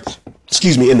Resurrection.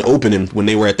 Excuse me, in the opening when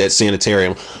they were at that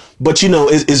sanitarium. But, you know,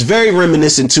 it's very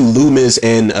reminiscent to Loomis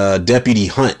and Deputy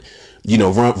Hunt, you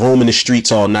know, roaming the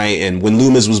streets all night. And when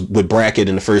Loomis was with Brackett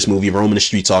in the first movie, roaming the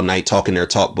streets all night, talking their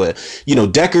talk. But, you know,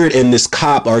 Deckard and this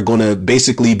cop are going to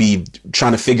basically be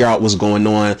trying to figure out what's going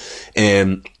on.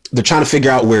 And they're trying to figure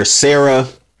out where Sarah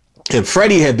and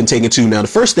Freddy had been taken to. Now, the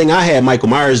first thing I had Michael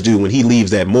Myers do when he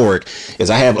leaves that morgue is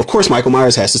of course, Michael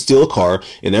Myers has to steal a car.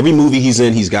 In every movie he's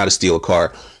in, he's got to steal a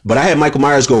car. But I had Michael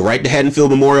Myers go right to Haddonfield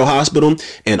Memorial Hospital,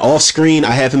 and off screen, I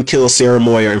have him kill Sarah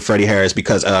Moyer and Freddie Harris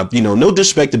because, you know, no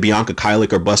disrespect to Bianca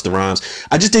Kylick or Busta Rhymes.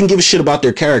 I just didn't give a shit about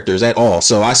their characters at all.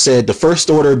 So I said the first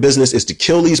order of business is to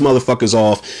kill these motherfuckers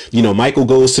off. You know, Michael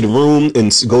goes to the room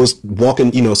and goes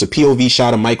walking, you know, it's a POV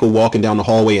shot of Michael walking down the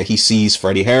hallway, and he sees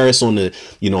Freddie Harris on the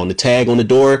tag on the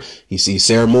door. He sees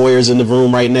Sarah Moyer's in the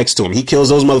room right next to him. He kills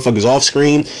those motherfuckers off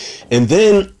screen. And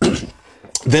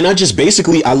then I just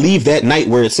basically, I leave that night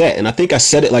where it's at. And I think I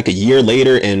said it like a year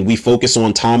later, and we focus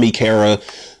on Tommy, Kara,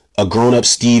 a grown-up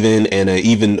Steven, and an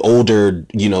even older,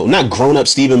 you know, not grown-up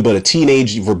Steven, but a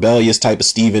teenage rebellious type of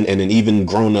Steven, and an even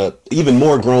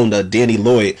more grown Danny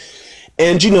Lloyd.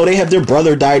 And, you know, they have their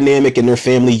brother dynamic and their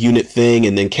family unit thing.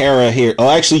 And then Kara here. Oh,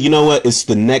 actually, you know what? It's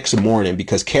the next morning,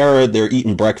 because Kara, they're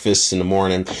eating breakfast in the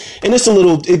morning. And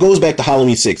it goes back to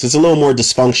Halloween 6. It's a little more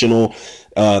dysfunctional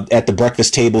at the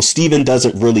breakfast table. Steven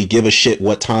doesn't really give a shit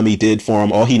what Tommy did for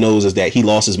him. All he knows is that he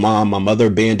lost his mom. My mother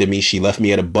abandoned me. She left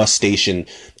me at a bus station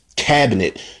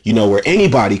cabinet, you know, where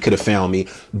anybody could have found me.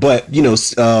 But, you know,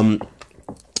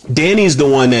 Danny's the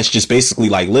one that's just basically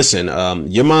like, listen,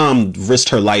 your mom risked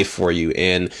her life for you,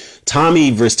 and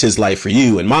Tommy risked his life for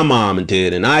you, and my mom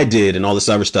did, and I did, and all this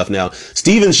other stuff. Now,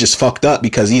 Steven's just fucked up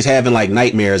because he's having like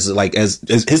nightmares, like as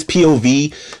his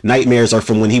POV nightmares are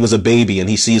from when he was a baby, and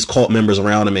he sees cult members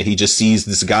around him, and he just sees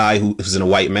this guy who's in a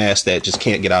white mask that just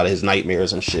can't get out of his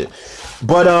nightmares and shit.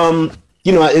 But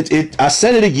you know, I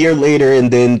said it a year later,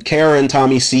 and then Kara and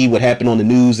Tommy see what happened on the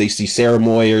news. They see Sarah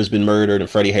Moyer's been murdered and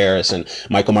Freddie Harris and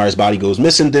Michael Myers' body goes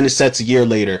missing. Then it sets a year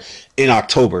later in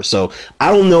October. So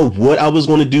I don't know what I was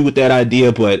going to do with that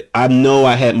idea, but I know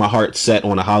I had my heart set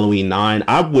on a Halloween 9.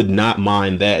 I would not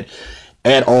mind that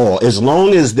at all, as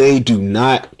long as they do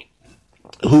not.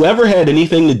 Whoever had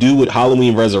anything to do with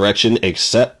Halloween Resurrection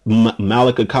except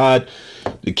Malek Akkad,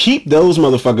 to keep those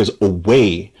motherfuckers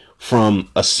away from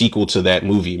a sequel to that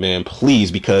movie, man,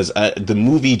 please, because the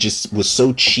movie just was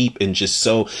so cheap and just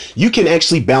so, you can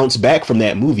actually bounce back from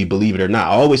that movie, believe it or not.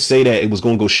 I always say that it was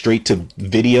going to go straight to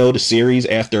video, the series,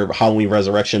 after Halloween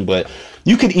Resurrection, but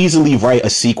you could easily write a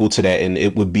sequel to that and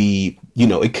it would be, you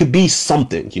know, it could be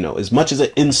something, you know, as much as an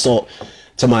insult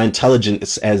to my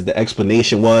intelligence as the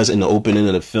explanation was in the opening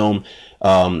of the film.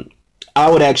 I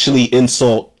would actually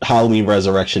insult Halloween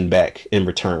Resurrection back in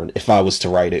return if I was to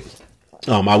write it.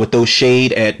 I would throw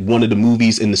shade at one of the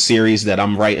movies in the series that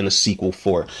I'm writing a sequel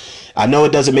for. I know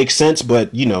it doesn't make sense,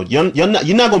 but you know, you're not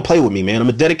going to play with me, man. I'm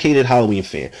a dedicated Halloween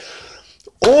fan.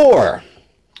 Or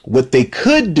what they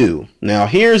could do. Now,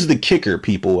 here's the kicker,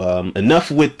 people. Enough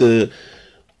with the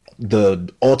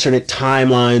alternate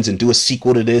timelines and do a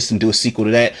sequel to this and do a sequel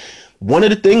to that. One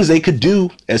of the things they could do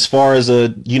as far as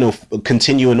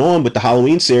continuing on with the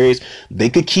Halloween series, they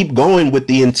could keep going with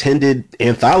the intended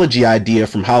anthology idea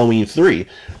from Halloween 3.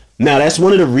 Now, that's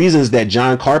one of the reasons that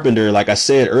John Carpenter, like I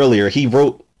said earlier, he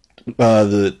wrote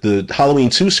the Halloween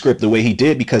 2 script the way he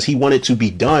did, because he wanted to be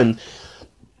done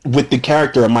with the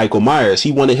character of Michael Myers.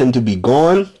 He wanted him to be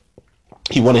gone.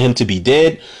 He wanted him to be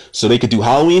dead, so they could do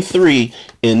Halloween 3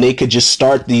 and they could just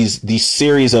start these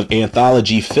series of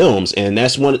anthology films. And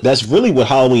that's really what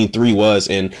Halloween 3 was.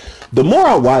 And the more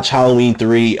I watch Halloween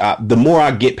 3, the more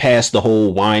I get past the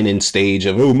whole whining stage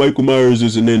of, oh, Michael Myers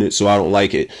isn't in it, so I don't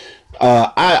like it.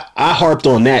 I harped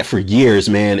on that for years,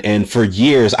 man. And for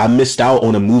years, I missed out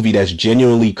on a movie that's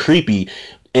genuinely creepy.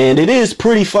 And it is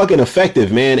pretty fucking effective,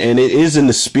 man. And it is in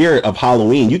the spirit of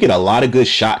Halloween. You get a lot of good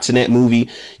shots in that movie.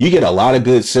 You get a lot of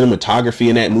good cinematography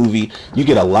in that movie. You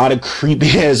get a lot of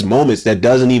creepy ass moments that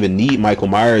doesn't even need Michael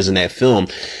Myers in that film.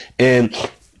 And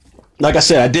like I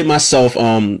said, I did myself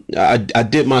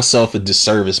a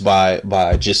disservice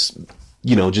by just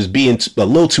being a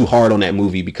little too hard on that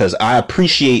movie, because I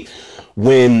appreciate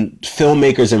when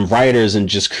filmmakers and writers and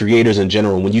just creators in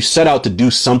general, when you set out to do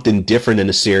something different in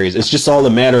a series, it's just all a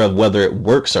matter of whether it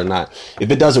works or not. If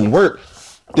it doesn't work,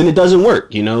 then it doesn't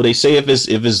work. You know, they say if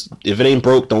it ain't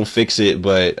broke, don't fix it.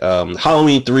 But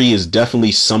Halloween 3 is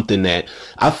definitely something that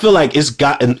I feel like it's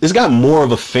got more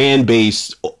of a fan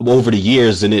base over the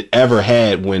years than it ever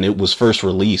had when it was first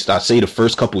released. I'd say the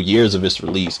first couple years of its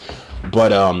release,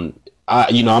 but I'm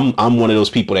one of those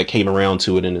people that came around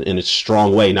to it in a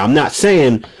strong way. Now, I'm not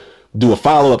saying do a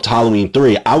follow-up to Halloween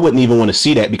 3. I wouldn't even want to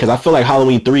see that, because I feel like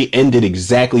Halloween 3 ended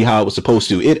exactly how it was supposed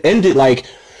to.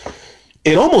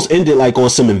 It almost ended like on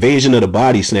some Invasion of the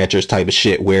Body Snatchers type of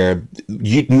shit, where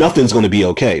nothing's going to be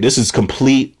okay. This is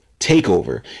complete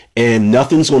takeover, and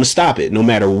nothing's going to stop it. No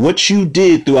matter what you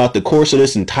did throughout the course of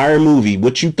this entire movie,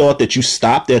 what you thought that you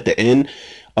stopped at the end,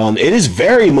 it is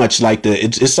very much like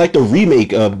it's like the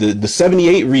remake of the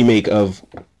 78 remake of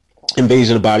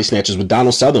Invasion of Body Snatchers with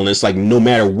Donald Sutherland. It's like, no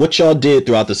matter what y'all did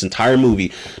throughout this entire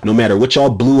movie, no matter what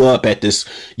y'all blew up at this,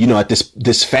 at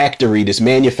this factory, this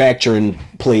manufacturing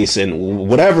place, and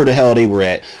whatever the hell they were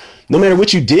at, no matter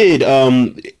what you did,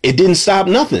 it didn't stop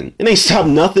nothing. It ain't stopped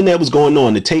nothing that was going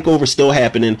on. The takeover's still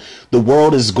happening. The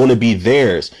world is going to be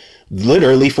theirs,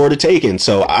 literally for the taking.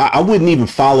 So I wouldn't even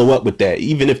follow up with that.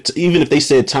 Even if they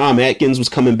said Tom Atkins was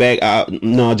coming back,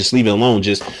 no, just leave it alone.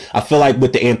 I feel like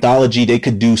with the anthology, they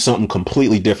could do something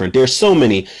completely different. There's so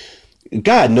many,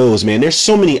 God knows, man, there's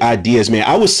so many ideas, man.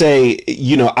 I would say,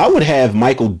 I would have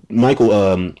Michael,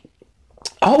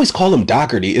 I always call him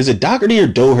Dougherty. Is it Dougherty or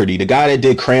Doherty? The guy that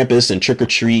did Krampus and Trick or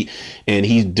Treat, and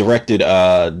he directed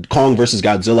Kong versus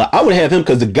Godzilla. I would have him,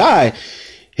 because the guy,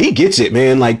 he gets it,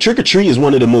 man. Like, Trick or Treat is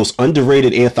one of the most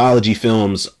underrated anthology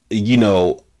films,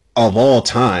 of all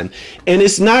time. And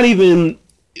it's not even,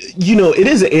 it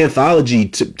is an anthology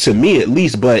to me at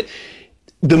least, but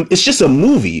it's just a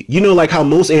movie. Like how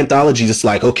most anthologies, it's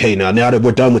like, okay, now that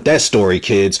we're done with that story,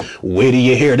 kids, where do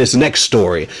you hear this next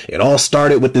story? It all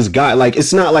started with this guy. Like,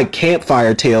 it's not like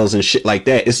Campfire Tales and shit like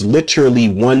that. It's literally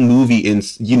one movie, and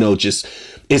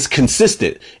it's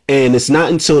consistent. And it's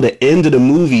not until the end of the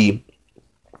movie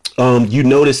you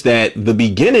notice that the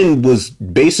beginning was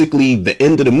basically the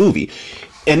end of the movie.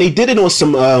 And they did it on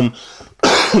some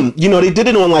they did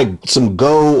it on like some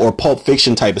Go or Pulp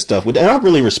Fiction type of stuff, and I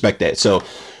really respect that. So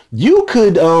you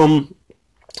could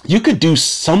you could do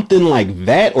something like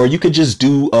that, or you could just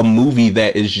do a movie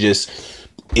that is just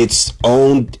its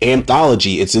own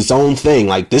anthology. It's its own thing.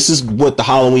 Like, this is what the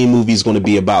Halloween movie is going to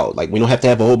be about. Like, we don't have to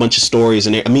have a whole bunch of stories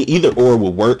in there. I mean, either or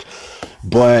will work,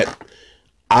 but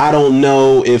I don't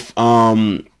know if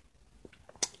I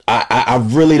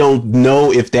really don't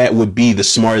know if that would be the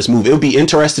smartest move. It would be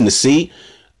interesting to see,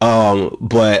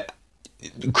 but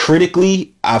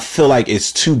critically, I feel like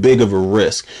it's too big of a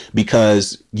risk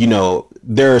because, you know,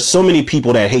 there are so many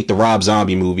people that hate the Rob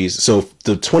Zombie movies. So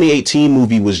the 2018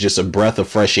 movie was just a breath of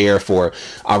fresh air for,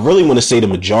 I really want to say, the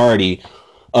majority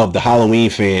of the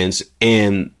Halloween fans.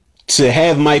 And to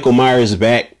have Michael Myers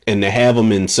back and to have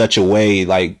him in such a way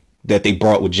like that they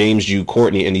brought with James Jude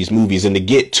Courtney in these movies, and to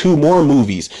get two more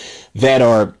movies that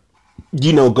are,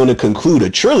 you know, going to conclude a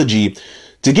trilogy,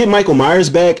 to get Michael Myers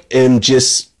back and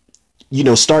just, you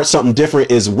know, start something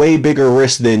different is way bigger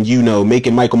risk than, you know,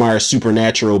 making Michael Myers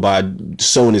supernatural by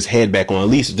sewing his head back on. At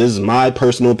least this is my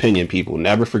personal opinion, people.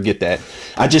 Never forget that.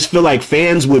 I just feel like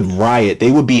fans would riot.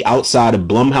 They would be outside of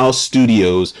Blumhouse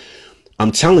Studios,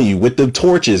 I'm telling you, with the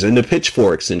torches and the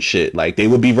pitchforks and shit. Like, they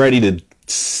would be ready to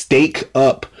stake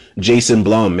up Jason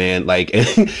Blum, man. Like,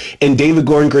 and David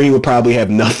Gordon Green would probably have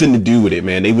nothing to do with it,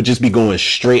 man. They would just be going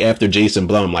straight after Jason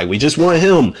Blum. Like, we just want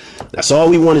him. That's all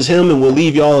we want is him, and we'll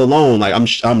leave y'all alone. Like,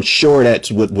 I'm sure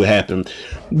that's what would happen,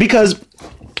 because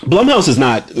Blumhouse is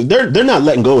not, they're not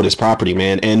letting go of this property,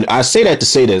 man. And I say that to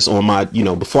say this on my, you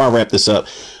know, before I wrap this up,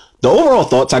 the overall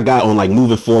thoughts I got on, like,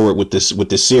 moving forward with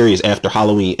this series after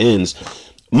Halloween ends.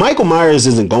 Michael Myers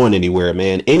isn't going anywhere,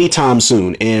 man, anytime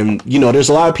soon. And, you know, there's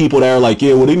a lot of people that are like,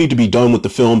 yeah, well, they need to be done with the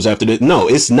films after this. No,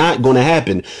 it's not going to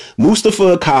happen.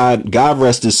 Mustafa Akkad, God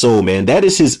rest his soul, man. That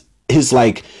is his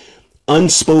like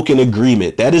unspoken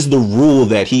agreement. That is the rule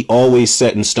that he always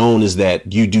set in stone, is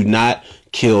that you do not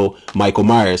kill Michael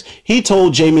Myers. He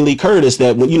told Jamie Lee Curtis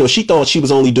that when, you know, she thought she was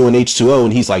only doing H2O,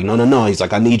 and he's like, no. He's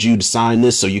like, I need you to sign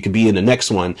this so you can be in the next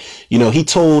one. You know, he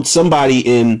told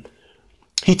Dominique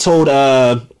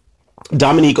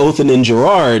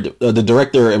Othenin-Girard, the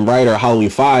director and writer of Halloween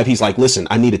 5, he's like, listen,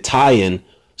 I need a tie-in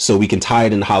so we can tie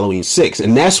it into Halloween 6.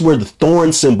 And that's where the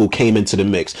thorn symbol came into the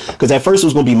mix. Because at first it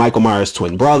was going to be Michael Myers'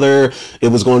 twin brother. It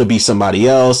was going to be somebody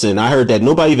else. And I heard that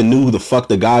nobody even knew who the fuck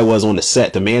the guy was on the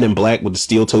set. The man in black with the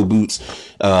steel toe boots.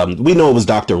 We know it was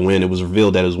Dr. Wynn. It was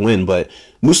revealed that it was Wynn. But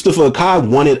Mustafa Akkad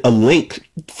wanted a link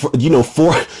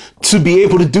to be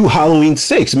able to do Halloween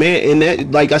 6, man. And that,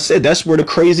 like I said, that's where the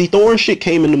crazy thorn shit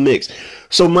came in the mix.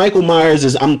 So Michael Myers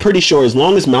is, I'm pretty sure, as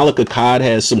long as Malik Akkad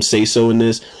has some say-so in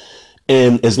this,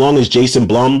 and as long as Jason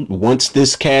Blum wants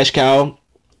this cash cow,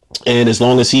 and as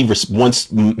long as he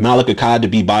wants Malik Akkad to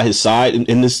be by his side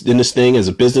in this thing as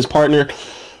a business partner,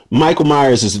 Michael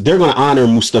Myers they're going to honor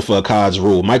Mustafa Akkad's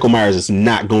rule. Michael Myers is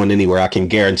not going anywhere. I can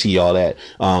guarantee y'all that.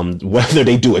 Whether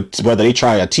they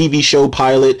try a TV show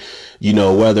pilot, you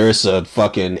know, whether it's a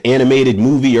fucking animated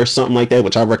movie or something like that,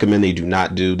 which I recommend they do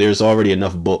not do. There's already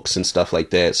enough books and stuff like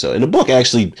that. So, and the book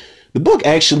actually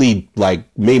like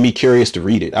made me curious to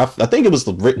read it. I think it was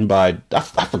written by, I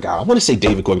forgot. I want to say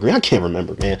David Gordon Green. I can't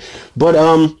remember, man. But,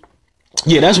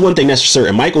 yeah, that's one thing that's for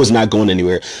certain. Michael is not going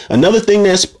anywhere. Another thing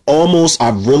that's I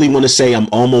really want to say I'm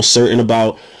almost certain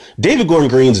about, David Gordon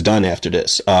Green's done after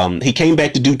this. He came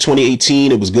back to do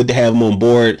 2018. It was good to have him on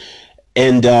board.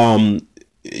 And,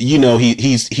 you know,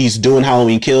 he's doing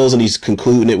Halloween Kills, and he's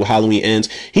concluding it with Halloween Ends.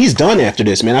 He's done after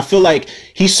this, man. I feel like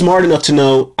he's smart enough to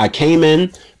know, I came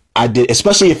in, I did,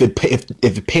 especially if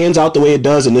it pans out the way it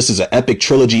does, and this is an epic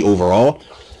trilogy overall.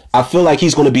 I feel like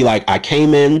he's going to be like, I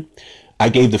came in, I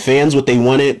gave the fans what they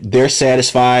wanted. They're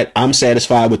satisfied. I'm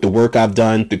satisfied with the work I've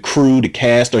done. The crew, the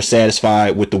cast are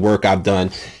satisfied with the work I've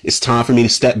done. It's time for me to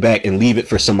step back and leave it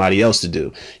for somebody else to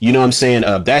do. You know what I'm saying?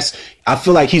 I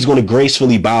feel like he's going to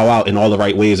gracefully bow out in all the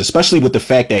right ways, especially with the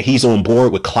fact that he's on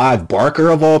board with Clive Barker,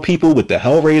 of all people, with the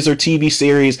Hellraiser TV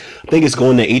series. I think it's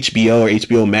going to HBO or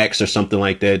HBO Max or something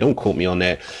like that. Don't quote me on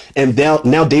that. And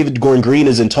now David Gordon Green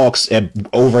is in talks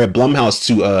over at Blumhouse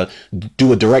to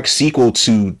do a direct sequel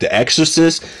to The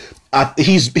Exorcist.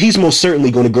 He's most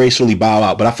certainly going to gracefully bow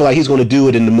out, but I feel like he's going to do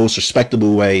it in the most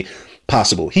respectable way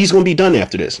possible. He's going to be done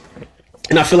after this.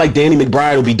 And I feel like Danny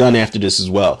McBride will be done after this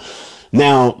as well.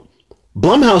 Now,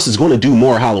 Blumhouse is going to do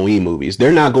more Halloween movies.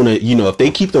 They're not going to, you know, if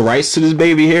they keep the rights to this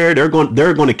baby here, they're going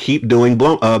to keep doing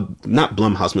not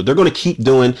Blumhouse, but they're going to keep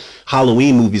doing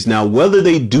Halloween movies. Now, whether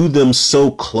they do them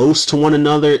so close to one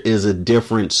another is a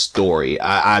different story.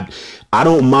 I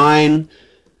don't mind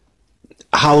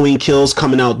Halloween Kills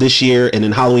coming out this year and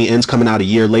then Halloween Ends coming out a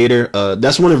year later.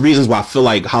 That's one of the reasons why I feel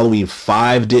like Halloween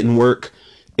 5 didn't work,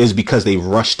 is because they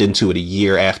rushed into it a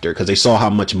year after, because they saw how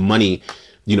much money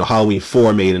Halloween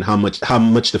 4 made and how much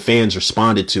the fans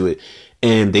responded to it.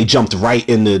 And they jumped right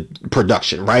into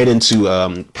production, right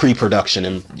into pre-production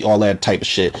and all that type of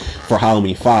shit for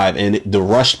Halloween 5. And the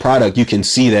rushed product, you can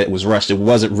see that it was rushed. It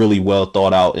wasn't really well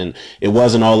thought out, and it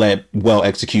wasn't all that well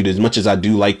executed, as much as I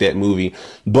do like that movie.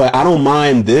 But I don't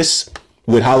mind this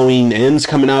with Halloween Ends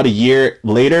coming out a year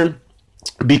later,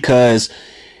 because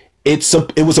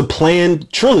it was a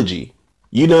planned trilogy.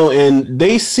 And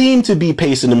they seem to be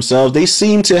pacing themselves. They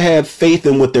seem to have faith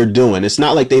in what they're doing. It's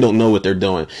not like they don't know what they're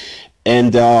doing.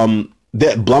 And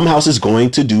that Blumhouse is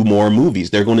going to do more movies.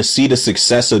 They're going to see the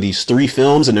success of these 3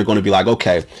 films, and they're going to be like,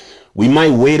 okay, we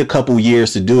might wait a couple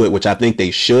years to do it, which I think they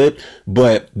should,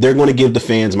 but they're going to give the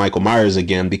fans Michael Myers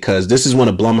again, because this is one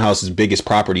of Blumhouse's biggest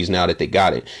properties now that they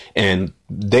got it. And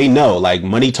they know, like,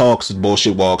 money talks,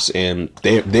 bullshit walks, and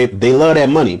they love that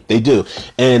money. They do.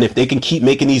 And if they can keep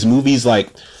making these movies like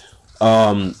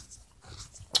on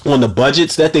the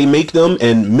budgets that they make them,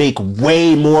 and make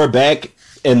way more back,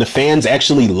 and the fans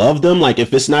actually love them, like,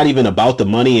 if it's not even about the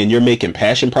money and you're making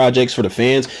passion projects for the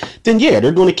fans, then yeah,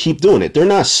 they're going to keep doing it. They're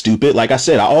not stupid. Like I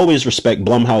said, I always respect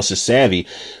Blumhouse's savvy.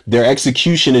 Their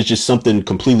execution is just something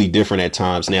completely different at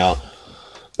times. Now,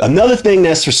 another thing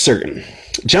that's for certain,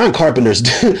 John Carpenter's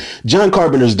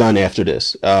done after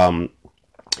this.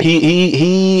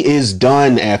 He is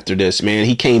done after this, man.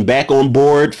 He came back on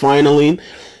board finally.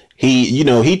 He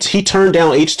turned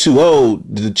down H2O,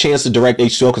 the chance to direct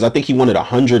H2O, because I think he wanted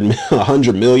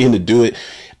 $100 million to do it.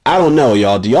 I don't know,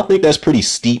 y'all. Do y'all think that's pretty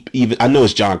steep? Even I know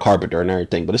it's John Carpenter and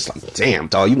everything, but it's like, damn,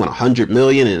 dog, you want $100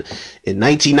 million in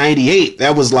 1998?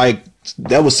 That was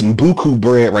some buku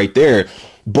bread right there.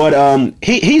 But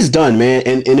he's done, man.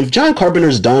 And if John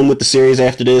Carpenter's done with the series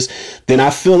after this, then I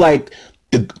feel like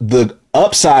the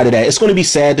upside of that, it's going to be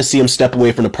sad to see him step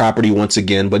away from the property once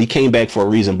again, but he came back for a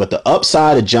reason. But the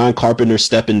upside of John Carpenter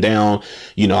stepping down,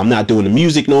 I'm not doing the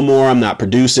music no more, I'm not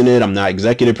producing it, I'm not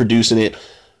executive producing it.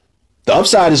 The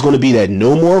upside is going to be that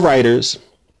no more writers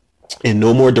and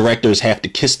no more directors have to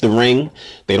kiss the ring.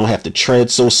 They don't have to tread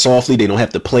so softly. They don't have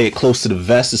to play it close to the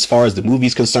vest as far as the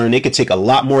movie's concerned. They could take a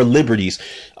lot more liberties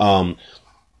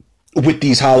with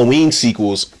these Halloween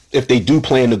sequels, if they do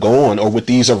plan to go on, or with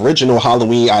these original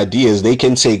Halloween ideas. They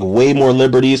can take way more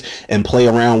liberties and play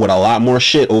around with a lot more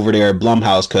shit over there at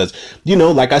Blumhouse. Because,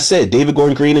 like I said, David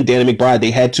Gordon Green and Danny McBride,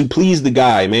 they had to please the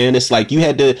guy, man. It's like you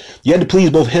had to please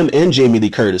both him and Jamie Lee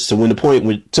Curtis. So to the point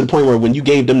where when you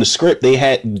gave them the script,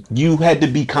 you had to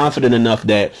be confident enough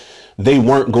that they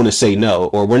weren't going to say no,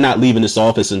 or we're not leaving this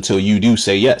office until you do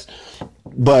say yes.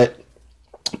 But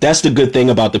that's the good thing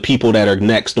about the people that are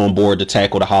next on board to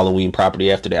tackle the Halloween property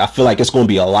after that. I feel like it's going to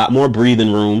be a lot more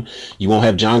breathing room. You won't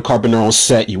have John Carpenter on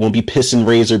set. You won't be pissing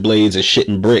razor blades and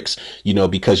shitting bricks,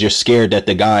 because you're scared that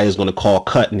the guy is going to call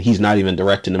cut and he's not even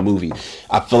directing the movie.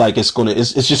 I feel like it's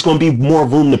just going to be more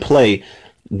room to play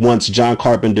once John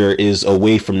Carpenter is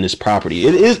away from this property.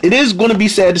 It is going to be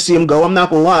sad to see him go. I'm not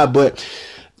going to lie, but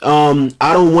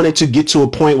I don't want it to get to a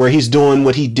point where he's doing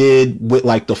what he did with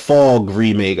like the Fog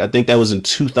remake. I think that was in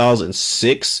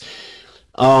 2006.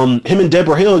 Him and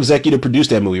Deborah Hill executive produced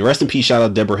that movie. Rest in peace, shout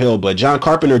out Deborah Hill. But John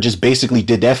Carpenter just basically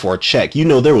did that for a check.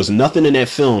 There was nothing in that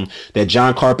film that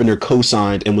John Carpenter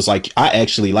co-signed and was like, I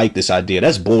actually like this idea.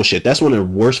 That's bullshit. That's one of the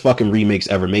worst fucking remakes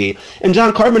ever made. And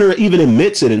John Carpenter even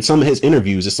admits it in some of his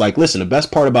interviews. It's like, listen, the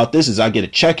best part about this is I get a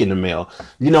check in the mail.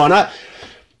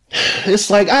 It's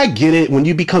like, I get it. When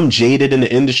you become jaded in the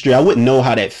industry, I wouldn't know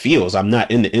how that feels. I'm not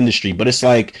in the industry, but it's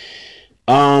like,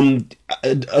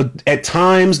 at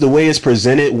times the way it's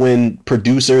presented when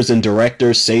producers and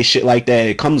directors say shit like that,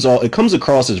 it comes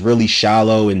across as really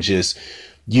shallow and just,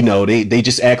 they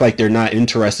just act like they're not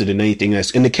interested in anything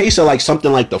else. In the case of like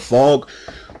something like The Fog,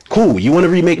 cool. You want to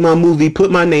remake my movie? I'll put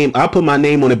my name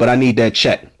on it, but I need that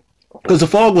check. Because The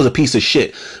Fog was a piece of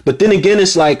shit. But then again,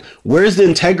 it's like, where's the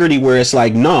integrity where it's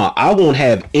like, nah, I won't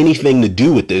have anything to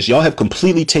do with this. Y'all have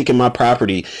completely taken my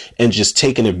property and just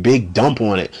taken a big dump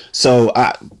on it. So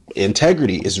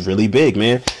integrity is really big,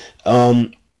 man.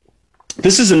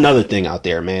 This is another thing out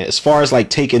there, man. As far as like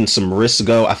taking some risks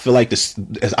go, I feel like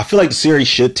the series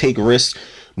should take risks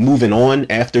moving on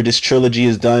after this trilogy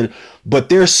is done. But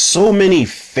there's so many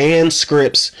fan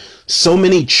scripts, so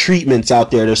many treatments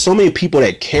out there. There's so many people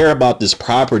that care about this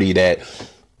property that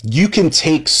you can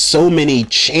take so many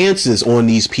chances on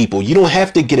these people. You don't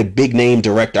have to get a big name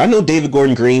director. I know David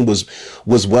Gordon Green was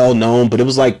well known, but it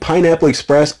was like Pineapple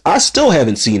Express. I still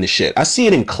haven't seen the shit. I see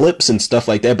it in clips and stuff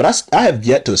like that, but I have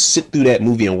yet to sit through that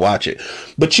movie and watch it.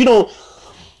 But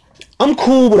I'm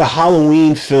cool with a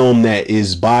Halloween film that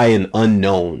is by an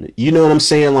unknown. You know what I'm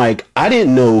saying? Like, I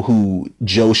didn't know who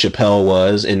Joe Chappelle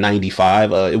was in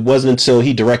 '95. It wasn't until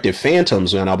he directed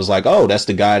Phantoms when I was like, oh, that's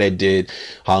the guy that did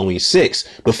Halloween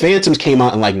 6. But Phantoms came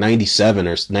out in like '97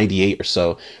 or '98 or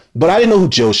so. But I didn't know who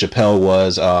Joe Chappelle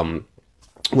was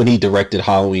when he directed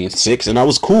Halloween 6, and I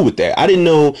was cool with that. I didn't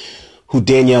know who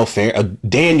Daniel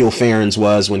Farrens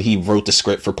was when he wrote the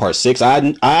script for Part 6.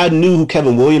 I knew who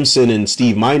Kevin Williamson and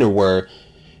Steve Miner were,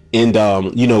 and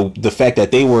you know, the fact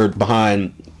that they were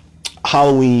behind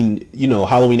Halloween, you know,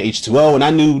 Halloween H2O, and I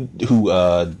knew who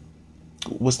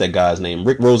what's that guy's name?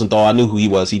 Rick Rosenthal. I knew who he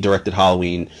was. He directed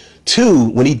Halloween 2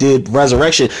 when he did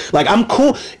Resurrection. Like, I'm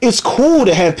cool. It's cool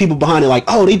to have people behind it. Like,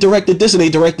 oh, they directed this and they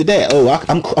directed that. Oh,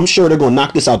 I'm sure they're going to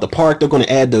knock this out the park. They're going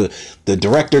to add the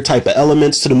director type of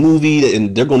elements to the movie,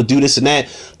 and they're going to do this and that.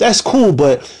 That's cool,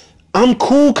 but I'm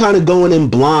cool kind of going in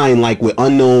blind, like with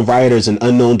unknown writers and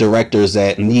unknown directors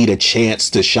that need a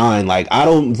chance to shine. Like, I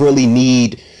don't really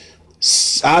need,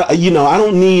 I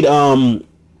don't need,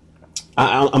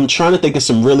 I'm trying to think of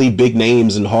some really big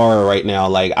names in horror right now.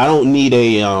 Like, I don't need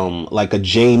like a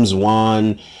James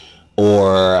Wan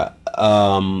or,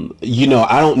 I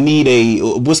don't need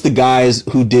what's the guys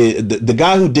who did, the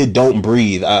guy who did Don't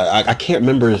Breathe. I can't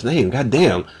remember his name. God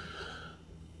damn,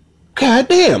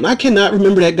 I cannot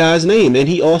remember that guy's name. And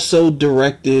he also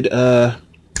directed,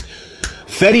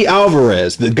 Fede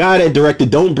Alvarez, the guy that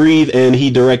directed Don't Breathe, and he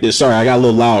directed, sorry, I got a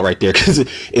little loud right there because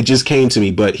it just came to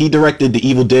me, but he directed the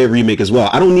Evil Dead remake as well.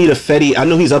 I don't need a Fede, I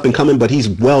know he's up and coming, but he's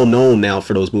well known now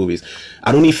for those movies.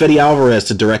 I don't need Fede Alvarez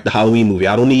to direct the Halloween movie.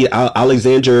 I don't need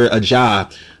Alexander Aja,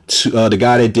 the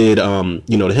guy that did,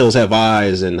 The Hills Have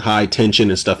Eyes and High Tension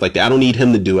and stuff like that. I don't need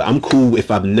him to do it. I'm cool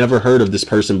if I've never heard of this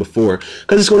person before,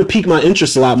 because it's going to pique my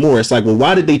interest a lot more. It's like, well,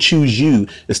 why did they choose you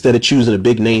instead of choosing a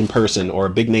big name person or a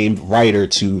big name writer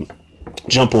to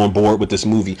jump on board with this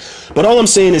movie? But all I'm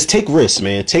saying is take risks,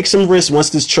 man. Take some risks once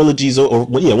this trilogy's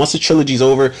once the trilogy's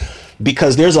over,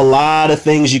 because there's a lot of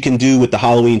things you can do with the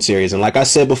Halloween series. And like I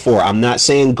said before, I'm not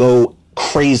saying go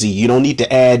crazy. You don't need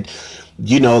to add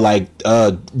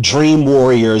Dream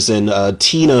Warriors and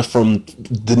Tina from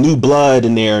The New Blood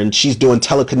in there, and she's doing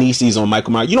telekinesis on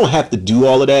Michael Myers. You don't have to do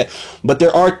all of that, but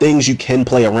there are things you can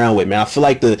play around with, man. I feel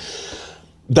like the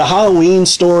Halloween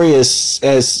story is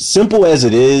as simple as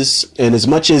it is, and as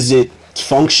much as it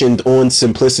functioned on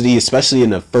simplicity, especially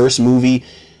in the first movie,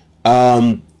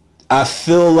 I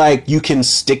feel like you can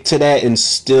stick to that and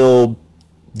still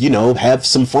have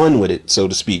some fun with it, so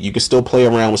to speak. You can still play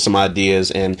around with some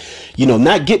ideas and,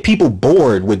 not get people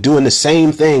bored with doing the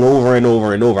same thing over and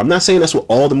over and over. I'm not saying that's what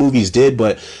all the movies did,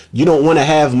 but you don't want to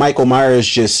have Michael Myers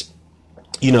just,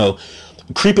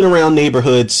 creeping around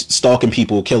neighborhoods, stalking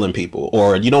people, killing people.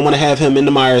 Or you don't want to have him in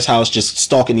the Myers house just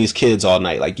stalking these kids all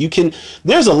night. Like,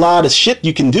 there's a lot of shit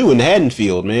you can do in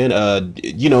Haddonfield, man. And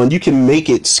you can make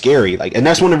it scary. Like, and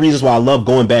that's one of the reasons why I love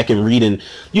going back and reading,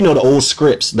 the old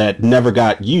scripts that never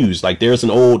got used. Like, there's an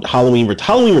old Halloween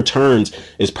Returns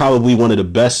is probably one of the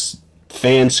best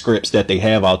fan scripts that they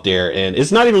have out there. And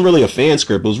it's not even really a fan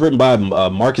script. It was written by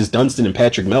Marcus Dunstan and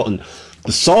Patrick Melton,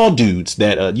 the Saw dudes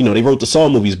that, they wrote the Saw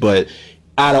movies. But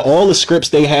out of all the scripts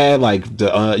they had, like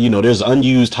there's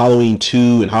unused Halloween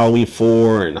 2 and Halloween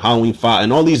 4 and Halloween 5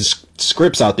 and all these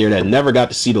scripts out there that never got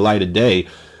to see the light of day,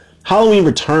 Halloween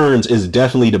Returns is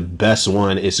definitely the best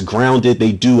one. It's grounded.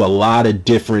 They do a lot of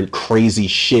different crazy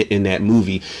shit in that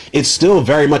movie. It's still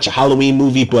very much a Halloween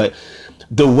movie, but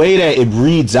the way that it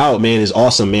reads out, man, is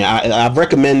awesome, man. I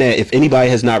recommend that if anybody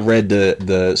has not read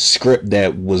the script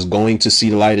that was going to see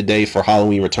the light of day for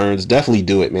Halloween Returns, definitely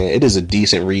do it, man. It is a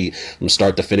decent read from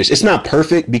start to finish. It's not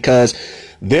perfect because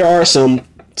there are some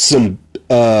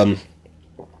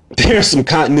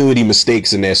continuity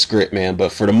mistakes in that script, man.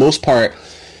 But for the most part,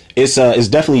 it's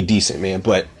definitely decent, man.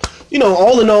 But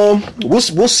all in all,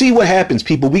 we'll see what happens,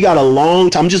 people. We got a long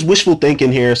time. I'm just wishful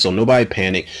thinking here, so nobody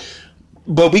panic.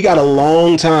 But we got a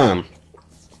long time.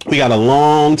 We got a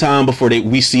long time before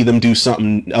we see them do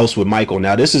something else with Michael.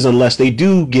 Now, this is unless they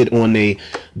do get on the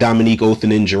Dominique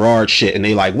Othenen Gerard shit and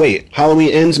they like, wait,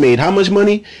 Halloween Ends made how much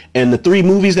money? And the 3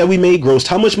 movies that we made grossed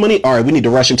how much money? All right, we need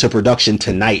to rush into production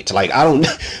tonight. Like, I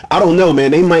don't know, man.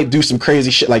 They might do some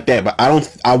crazy shit like that, but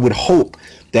I would hope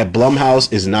that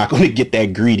Blumhouse is not going to get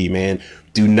that greedy, man.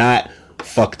 Do not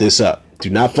fuck this up. Do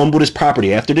not fumble this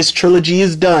property. After this trilogy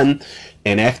is done,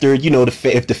 and after,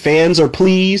 if the fans are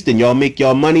pleased and y'all make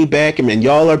y'all money back and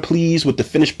y'all are pleased with the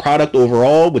finished product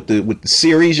overall, with the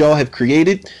series y'all have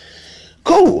created,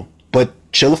 cool. But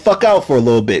chill the fuck out for a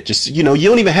little bit. Just, you don't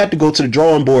even have to go to the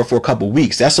drawing board for a couple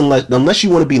weeks. That's unless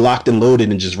you want to be locked and loaded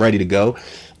and just ready to go.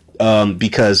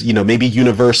 because, you know, maybe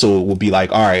Universal will be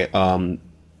like, all right,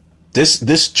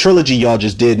 this trilogy y'all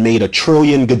just did made $1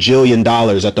 trillion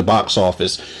gajillion at the box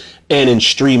office and in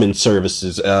streaming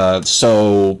services.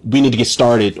 So we need to get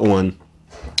started on,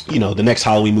 you know, the next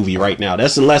Halloween movie right now.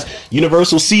 That's unless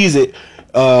Universal sees it,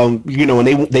 you know,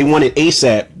 and they want it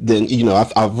ASAP. Then, you know,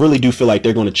 I really do feel like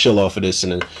they're going to chill off of this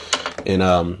and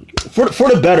for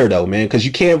the better though, man, because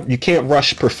you can't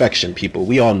rush perfection, people.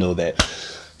 We all know that.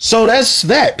 So that's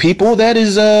that, people. That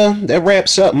is that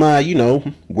wraps up my, you know,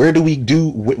 where do we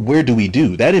do?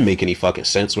 That didn't make any fucking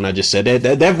sense when I just said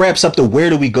that. That wraps up the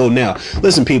where do we go now.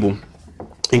 Listen, people,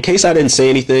 in case I didn't say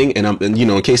anything, and you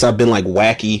know, in case I've been like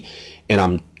wacky and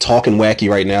I'm talking wacky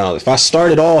right now, if I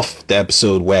started off the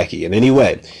episode wacky in any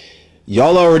way,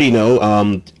 y'all already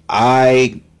know,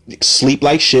 I sleep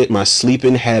like shit. My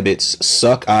sleeping habits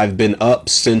suck. I've been up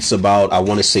since about, I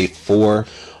want to say 4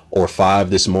 or 5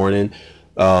 this morning.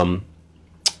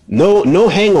 No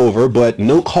hangover, but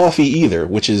no coffee either,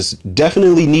 which is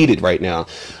definitely needed right now.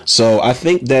 So I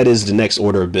think that is the next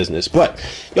order of business. But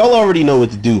y'all already know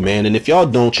what to do, man. And if y'all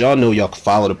don't, y'all know y'all can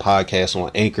follow the podcast on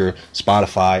Anchor,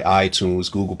 Spotify,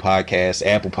 iTunes, Google Podcasts,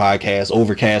 Apple Podcasts,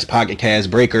 Overcast, Pocket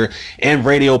Cast, Breaker, and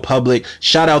Radio Public.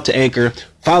 Shout out to Anchor.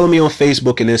 Follow me on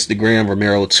Facebook and Instagram,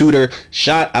 Romero Tudor.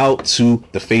 Shout out to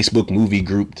the Facebook movie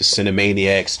group, the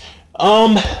Cinemaniacs.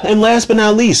 And last but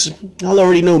not least, y'all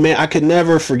already know, man, I could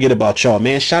never forget about y'all,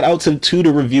 man. Shout out to the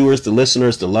Tudor reviewers, the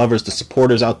listeners, the lovers, the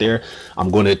supporters out there. I'm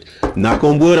going to knock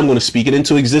on wood. I'm going to speak it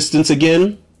into existence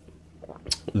again.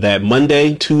 That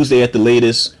Monday, Tuesday at the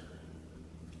latest,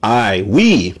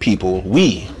 we,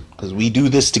 because we do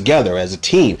this together as a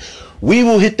team, we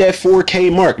will hit that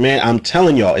 4K mark, man. I'm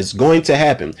telling y'all, it's going to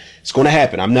happen. It's going to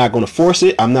happen. I'm not going to force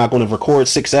it. I'm not going to record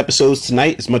 6 episodes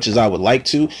tonight as much as I would like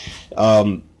to.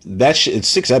 It's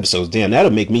 6 episodes. Damn, that'll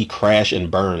make me crash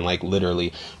and burn, like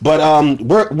literally. But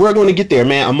we're going to get there,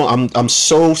 man. I'm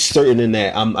so certain in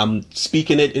that. I'm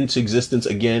speaking it into existence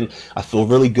again. I feel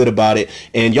really good about it.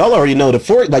 And y'all already know the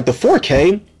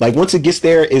 4K. Like once it gets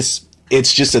there, it's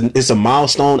just a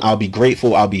milestone. I'll be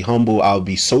grateful. I'll be humble. I'll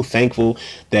be so thankful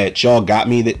that y'all got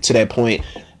me to that point.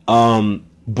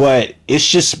 But it's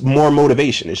just more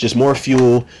motivation. It's just more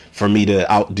fuel for me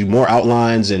to do more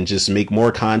outlines and just make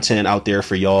more content out there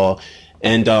for y'all.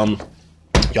 And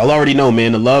y'all already know,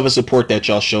 man, the love and support that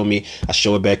y'all show me, I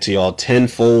show it back to y'all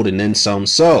tenfold and then some.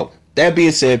 So that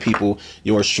being said, people,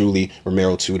 yours truly,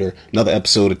 Romero Tudor. Another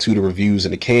episode of Tudor Reviews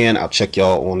in the can. I'll check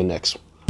y'all on the next one.